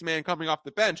a six-man coming off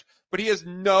the bench, but he has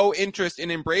no interest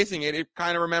in embracing it. It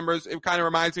kind of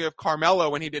reminds me of Carmelo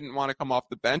when he didn't want to come off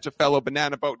the bench, a fellow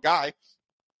banana boat guy.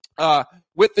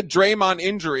 With the Draymond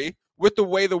injury, with the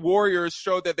way the Warriors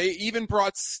showed that they even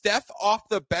brought Steph off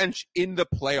the bench in the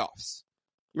playoffs.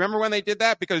 Remember when they did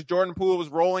that? Because Jordan Poole was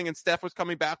rolling and Steph was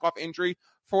coming back off injury.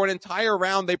 For an entire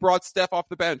round, they brought Steph off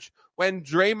the bench. When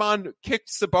Draymond kicked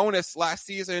Sabonis last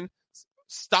season,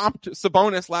 stomped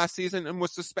Sabonis last season and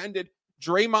was suspended,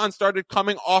 Draymond started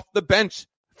coming off the bench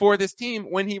for this team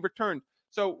when he returned.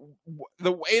 So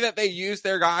the way that they use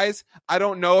their guys, I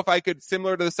don't know if I could,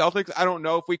 similar to the Celtics, I don't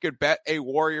know if we could bet a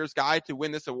Warriors guy to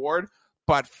win this award.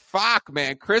 But fuck,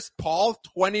 man, Chris Paul,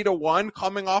 20-1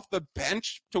 coming off the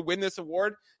bench to win this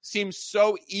award seems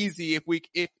so easy if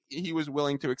he was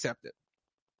willing to accept it.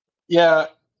 Yeah,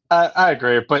 I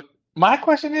agree. But my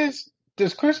question is,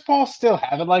 does Chris Paul still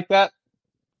have it like that?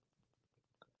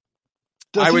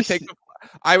 I would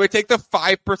take the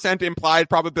 5% implied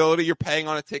probability you're paying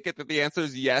on a ticket that the answer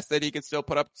is yes, that he can still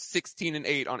put up 16 and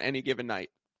 8 on any given night.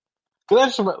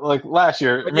 Because like last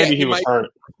year, But maybe yeah, he was hurt.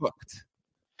 Hooked.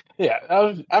 Yeah,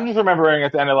 I'm just remembering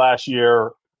at the end of last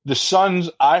year, the Suns,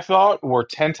 I thought, were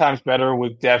 10 times better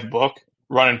with Dev Book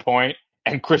running point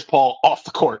and Chris Paul off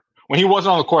the court. When he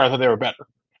wasn't on the court, I thought they were better.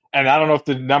 And I don't know if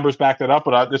the numbers back that up,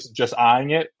 but this is just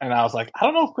eyeing it. And I was like, I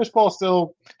don't know if Chris Paul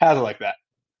still has it like that.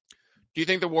 Do you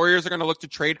think the Warriors are going to look to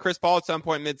trade Chris Paul at some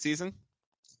point mid-season?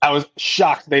 I was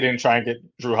shocked they didn't try and get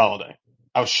Drew Holiday.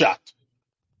 I was shocked.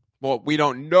 Well, we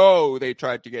don't know they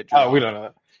tried to get Drew Holiday. We don't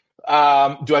know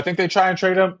that. Do I think they try and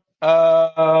trade him?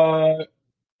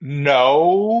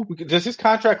 No. Does his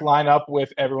contract line up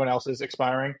with everyone else's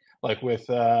expiring? Like with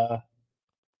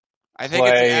I think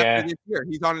it's after this year.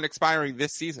 He's on an expiring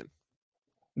this season.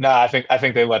 No, I think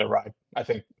they let it ride. I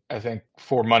think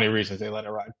for money reasons they let it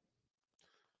ride.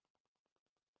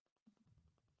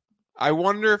 I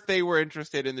wonder if they were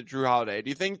interested in the Drew Holiday. Do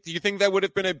you think that would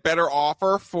have been a better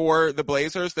offer for the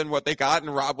Blazers than what they got in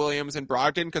Rob Williams and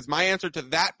Brogdon? Because my answer to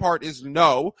that part is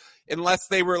no, unless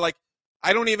they were like,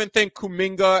 I don't even think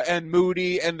Kuminga and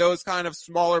Moody and those kind of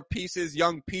smaller pieces,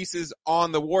 young pieces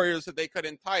on the Warriors that they could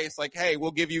entice. Like, hey,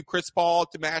 we'll give you Chris Paul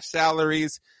to match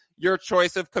salaries, your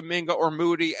choice of Kuminga or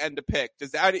Moody and a pick.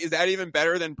 Is that even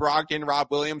better than Brogdon, Rob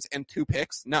Williams, and 2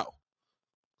 picks? No.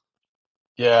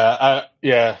 Yeah.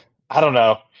 I don't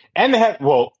know. And I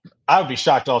would be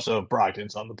shocked also if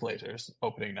Brogdon's on the Blazers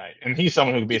opening night. And he's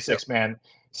someone who could be a 6-man.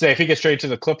 Say if he gets traded to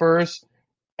the Clippers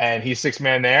and he's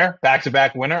 6-man there,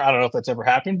 back-to-back winner. I don't know if that's ever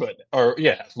happened,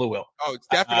 Lou will. Oh, it's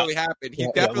definitely happened. He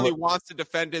definitely wants to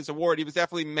defend his award. He was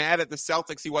definitely mad at the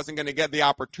Celtics. He wasn't going to get the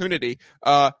opportunity.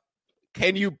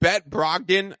 Can you bet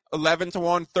Brogdon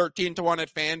 11-1, 13-1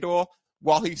 at FanDuel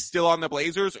while he's still on the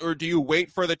Blazers? Or do you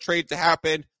wait for the trade to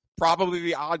happen? Probably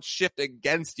the odds shift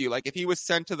against you. Like if he was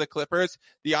sent to the Clippers,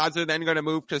 the odds are then going to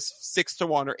move to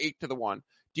 6-1 or 8-1.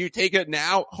 Do you take it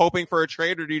now, hoping for a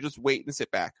trade, or do you just wait and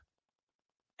sit back?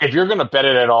 If you're going to bet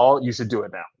it at all, you should do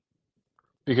it now,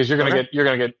 because you're going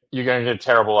to get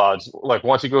terrible odds. Like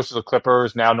once he goes to the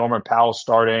Clippers, now Norman Powell's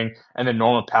starting, and then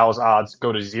Norman Powell's odds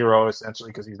go to 0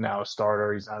 essentially because he's now a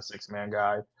starter. He's not a 6-man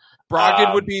guy.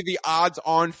 Brogdon would be the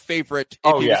odds-on favorite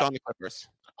if he was on the Clippers.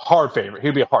 Hard favorite.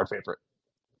 He'd be a hard favorite.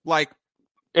 Like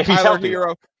if he's healthy.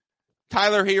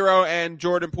 Tyler Hero and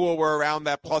Jordan Poole were around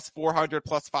that plus 400,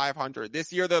 plus 500.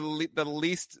 This year, the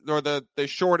least or the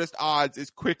shortest odds is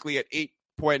quickly at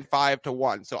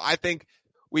 8.5-1. So I think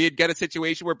we'd get a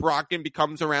situation where Brogdon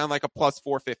becomes around like a plus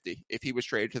 450 if he was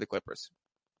traded to the Clippers.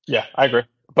 Yeah, I agree.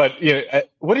 But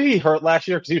what did he hurt last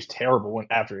year? Because he was terrible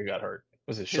after he got hurt.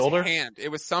 Was his shoulder? Hand. It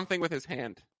was something with his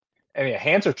hand. And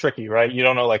hands are tricky, right? You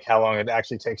don't know like how long it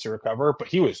actually takes to recover. But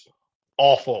he was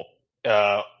awful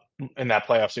in that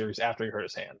playoff series after he hurt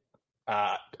his hand.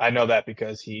 I know that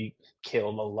because he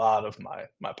killed a lot of my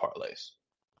parlays.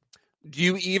 Do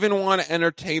you even want to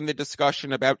entertain the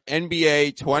discussion about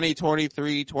NBA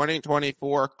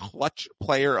 2023-2024 clutch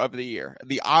player of the year?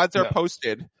 The odds are No.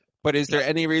 posted, but is there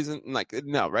any reason,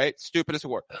 no, right? Stupidest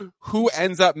award. Who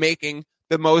ends up making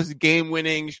the most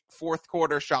game-winning fourth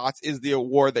quarter shots is the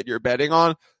award that you're betting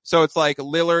on. So it's like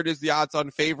Lillard is the odds-on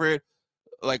favorite.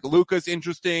 Like Luka's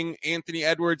interesting. Anthony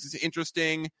Edwards is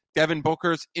interesting. Devin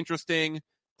Booker's interesting.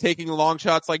 Taking long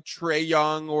shots like Trae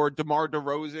Young or DeMar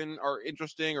DeRozan are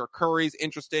interesting, or Curry's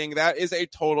interesting. That is a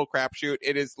total crapshoot.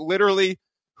 It is literally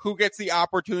who gets the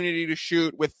opportunity to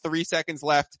shoot with 3 seconds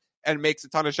left and makes a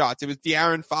ton of shots. It was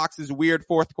De'Aaron Fox's weird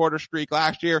fourth quarter streak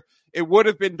last year. It would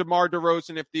have been DeMar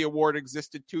DeRozan if the award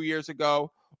existed 2 years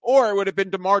ago, or it would have been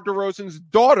DeMar DeRozan's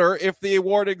daughter if the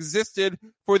award existed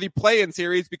for the play-in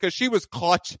series, because she was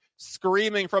clutch,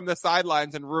 screaming from the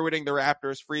sidelines and ruining the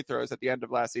Raptors' free throws at the end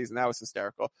of last season. That was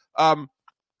hysterical.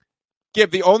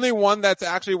 Gib, the only one that's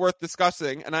actually worth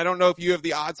discussing, and I don't know if you have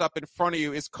the odds up in front of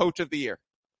you, is Coach of the Year.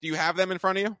 Do you have them in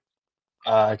front of you?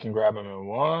 I can grab them in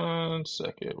 1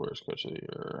 second. Where's Coach of the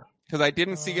Year? Because I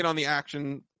didn't see it on the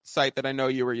action site that I know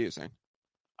you were using.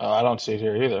 I don't see it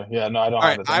here either. Yeah, no, I don't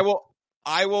have it.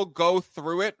 I will go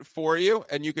through it for you,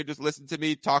 and you could just listen to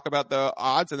me talk about the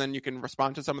odds, and then you can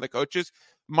respond to some of the coaches.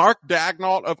 Mark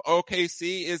Daigneault of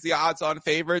OKC is the odds-on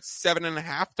favorite,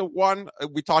 7.5 to 1.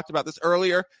 We talked about this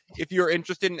earlier. If you're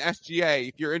interested in SGA,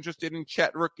 if you're interested in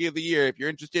Chet Rookie of the Year, if you're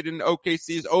interested in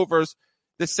OKC's overs,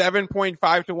 the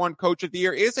 7.5 to 1 Coach of the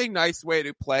Year is a nice way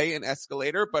to play an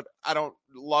escalator, but I don't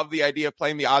love the idea of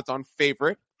playing the odds-on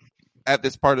favorite at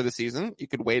this part of the season. You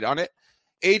could wait on it.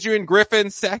 Adrian Griffin,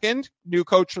 second, new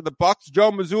coach for the Bucks.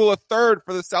 Joe Mazzulla, third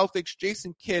for the Celtics.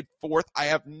 Jason Kidd, fourth. I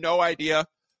have no idea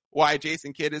why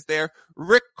Jason Kidd is there.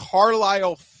 Rick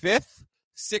Carlisle, fifth,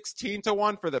 16 to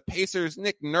 1 for the Pacers.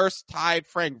 Nick Nurse tied.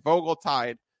 Frank Vogel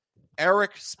tied.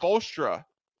 Eric Spoelstra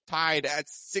tied at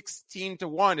 16 to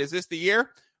 1. Is this the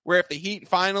year where if the Heat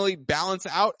finally balance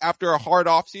out after a hard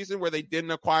offseason where they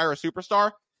didn't acquire a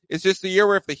superstar, is this the year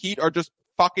where if the Heat are just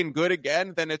fucking good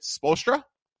again, then it's Spoelstra?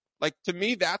 Like, to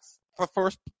me, that's the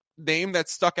first name that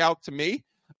stuck out to me.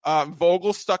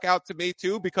 Vogel stuck out to me,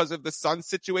 too, because of the Suns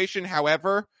situation.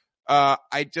 However,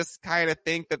 I just kind of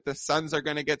think that the Suns are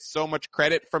going to get so much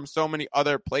credit from so many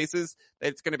other places that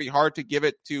it's going to be hard to give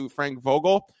it to Frank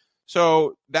Vogel.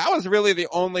 So that was really the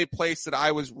only place that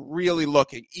I was really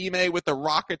looking. Ime with the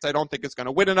Rockets, I don't think it's going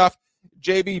to win enough.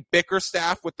 JB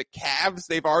Bickerstaff with the Cavs,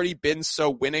 they've already been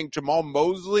so winning. Jamal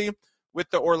Mosley with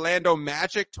the Orlando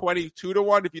Magic, 22 to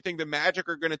 1. If you think the Magic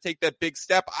are going to take that big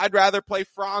step, I'd rather play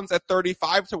Franz at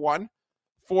 35 to 1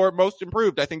 for most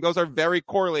improved. I think those are very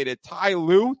correlated. Ty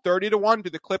Lue, 30 to 1. Do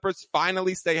the Clippers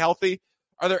finally stay healthy?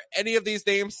 Are there any of these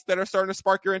names that are starting to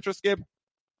spark your interest, Gib?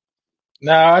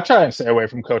 No, I try and stay away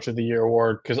from Coach of the Year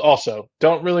award because also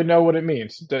don't really know what it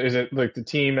means. Is it like the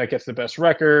team that gets the best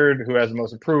record, who has the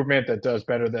most improvement, that does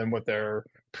better than what their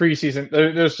preseason?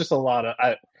 There's just a lot of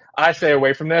I stay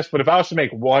away from this. But if I was to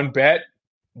make one bet,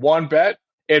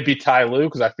 it'd be Ty Lue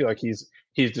because I feel like he's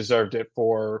deserved it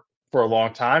for a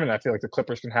long time, and I feel like the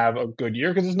Clippers can have a good year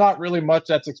because there's not really much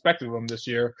that's expected of them this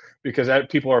year because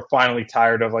people are finally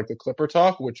tired of like the Clipper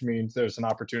talk, which means there's an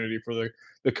opportunity for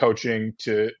the coaching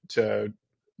to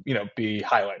be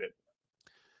highlighted.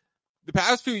 The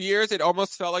past few years, it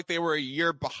almost felt like they were a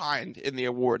year behind in the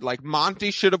award. Like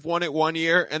Monty should have won it one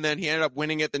year, and then he ended up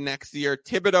winning it the next year.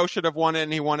 Thibodeau should have won it,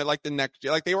 and he won it like the next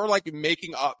year. Like they were like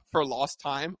making up for lost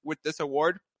time with this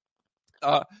award.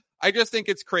 I just think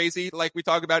it's crazy, like we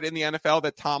talk about in the NFL,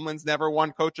 that Tomlin's never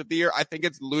won Coach of the Year. I think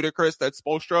it's ludicrous that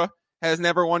Spoelstra has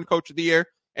never won Coach of the Year.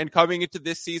 And coming into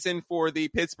this season for the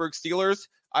Pittsburgh Steelers,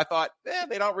 I thought,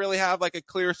 they don't really have like a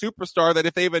clear superstar that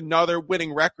if they have another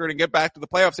winning record and get back to the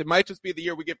playoffs, it might just be the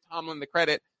year we give Tomlin the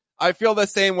credit. I feel the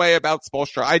same way about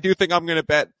Spoelstra. I do think I'm going to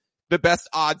bet the best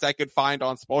odds I could find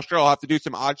on Spoelstra. I'll have to do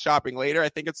some odd shopping later. I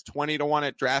think it's 20 to 1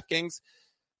 at DraftKings.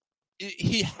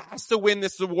 He has to win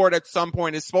this award at some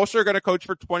point. Is Spoelstra going to coach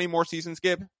for 20 more seasons,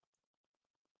 Gib?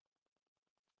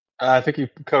 I think he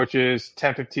coaches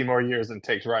 10, 15 more years and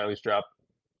takes Riley's job.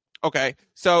 Okay,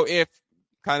 so if,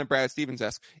 kind of Brad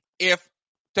Stevens-esque,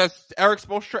 does Eric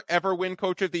Spoelstra ever win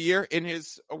Coach of the Year in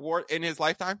his award in his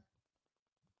lifetime?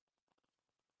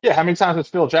 Yeah, how many times has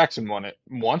Phil Jackson won it?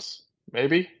 Once,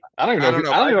 maybe. I don't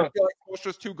know. I feel like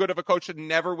Spoelstra's too good of a coach to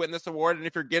never win this award. And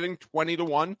if you're getting 20 to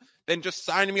 1, then just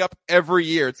sign me up every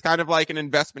year. It's kind of like an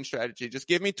investment strategy. Just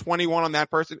give me 21 on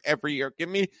that person every year. Give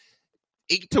me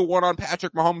 8-1 on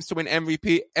Patrick Mahomes to win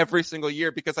MVP every single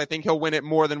year because I think he'll win it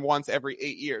more than once every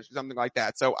 8 years or something like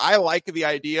that. So I like the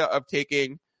idea of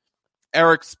taking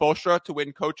Eric Spoelstra to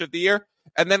win Coach of the Year.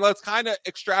 And then let's kind of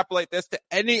extrapolate this to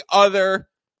any other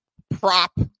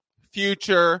prop,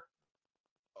 future,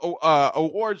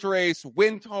 awards race,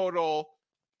 win total,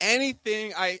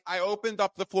 anything. I opened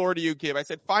up the floor to you, Gib. I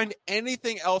said, find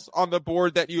anything else on the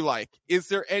board that you like. Is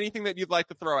there anything that you'd like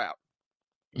to throw out?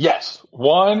 Yes.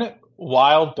 One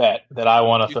wild bet that I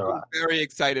want to throw out. I'm very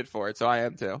excited for it, so I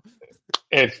am too.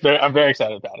 I'm very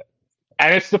excited about it.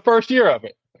 And it's the first year of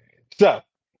it. So,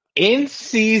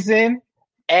 in-season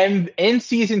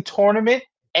tournament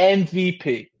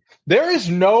MVP. There is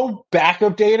no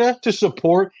backup data to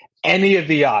support any of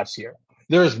the odds here.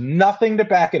 There is nothing to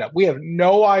back it up. We have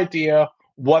no idea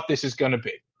what this is going to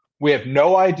be. We have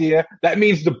no idea. That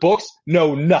means the books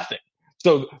know nothing.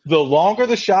 So the longer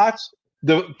the shots,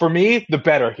 for me, the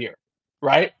better here,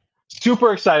 right?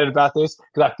 Super excited about this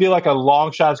because I feel like a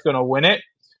long shot is going to win it.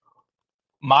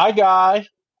 My guy,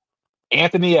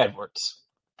 Anthony Edwards,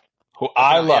 who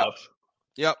I love.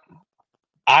 Yep.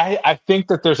 I think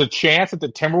that there's a chance that the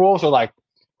Timberwolves are like,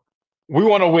 we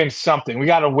want to win something. We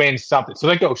got to win something. So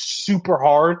they go super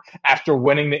hard after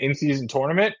winning the in-season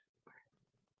tournament.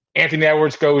 Anthony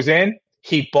Edwards goes in.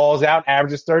 He balls out,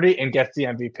 averages 30, and gets the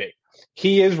MVP.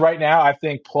 He is right now, I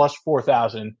think, plus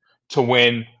 4,000 to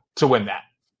win that.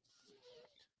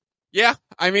 Yeah,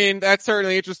 I mean, that's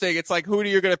certainly interesting. It's like, who are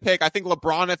you going to pick? I think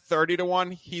LeBron at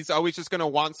 30-1. He's always just going to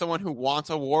want someone who wants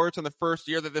awards. In the first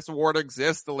year that this award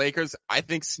exists, the Lakers, I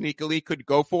think, sneakily could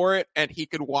go for it, and he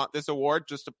could want this award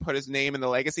just to put his name in the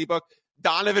legacy book.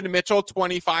 Donovan Mitchell,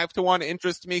 25-1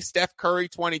 interests me. Steph Curry,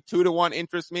 22-1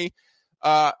 interests me.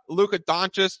 Luka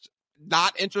Doncic,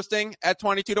 not interesting at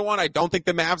 22-1. I don't think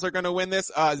the Mavs are going to win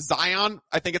this. Zion,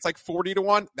 I think it's like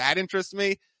 40-1. That interests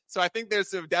me. So I think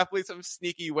there's definitely some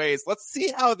sneaky ways. Let's see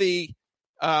how the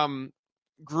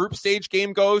group stage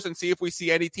game goes and see if we see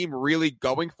any team really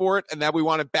going for it, and that we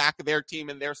want to back their team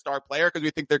and their star player because we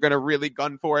think they're going to really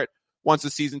gun for it once the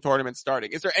season tournament's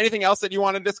starting. Is there anything else that you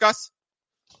want to discuss?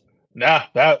 Nah,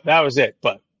 that was it.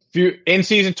 But if you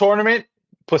in-season tournament,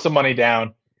 put some money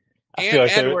down. And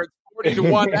like Edwards,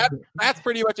 40-1. That's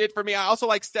pretty much it for me. I also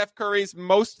like Steph Curry's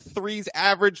most threes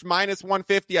average minus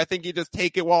 150. I think you just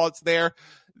take it while it's there.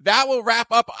 That will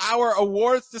wrap up our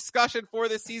awards discussion for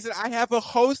this season. I have a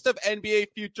host of NBA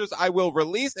futures I will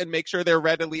release and make sure they're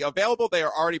readily available. They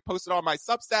are already posted on my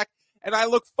Substack, and I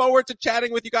look forward to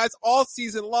chatting with you guys all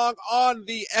season long on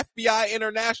the FBI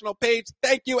International page.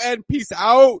 Thank you and peace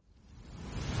out.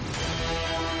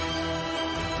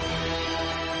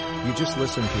 You just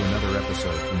listened to another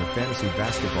episode from the Fantasy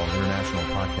Basketball International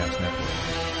Podcast Network.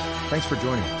 Thanks for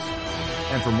joining us.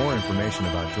 And for more information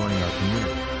about joining our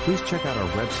community, please check out our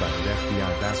website at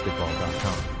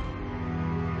fbibasketball.com.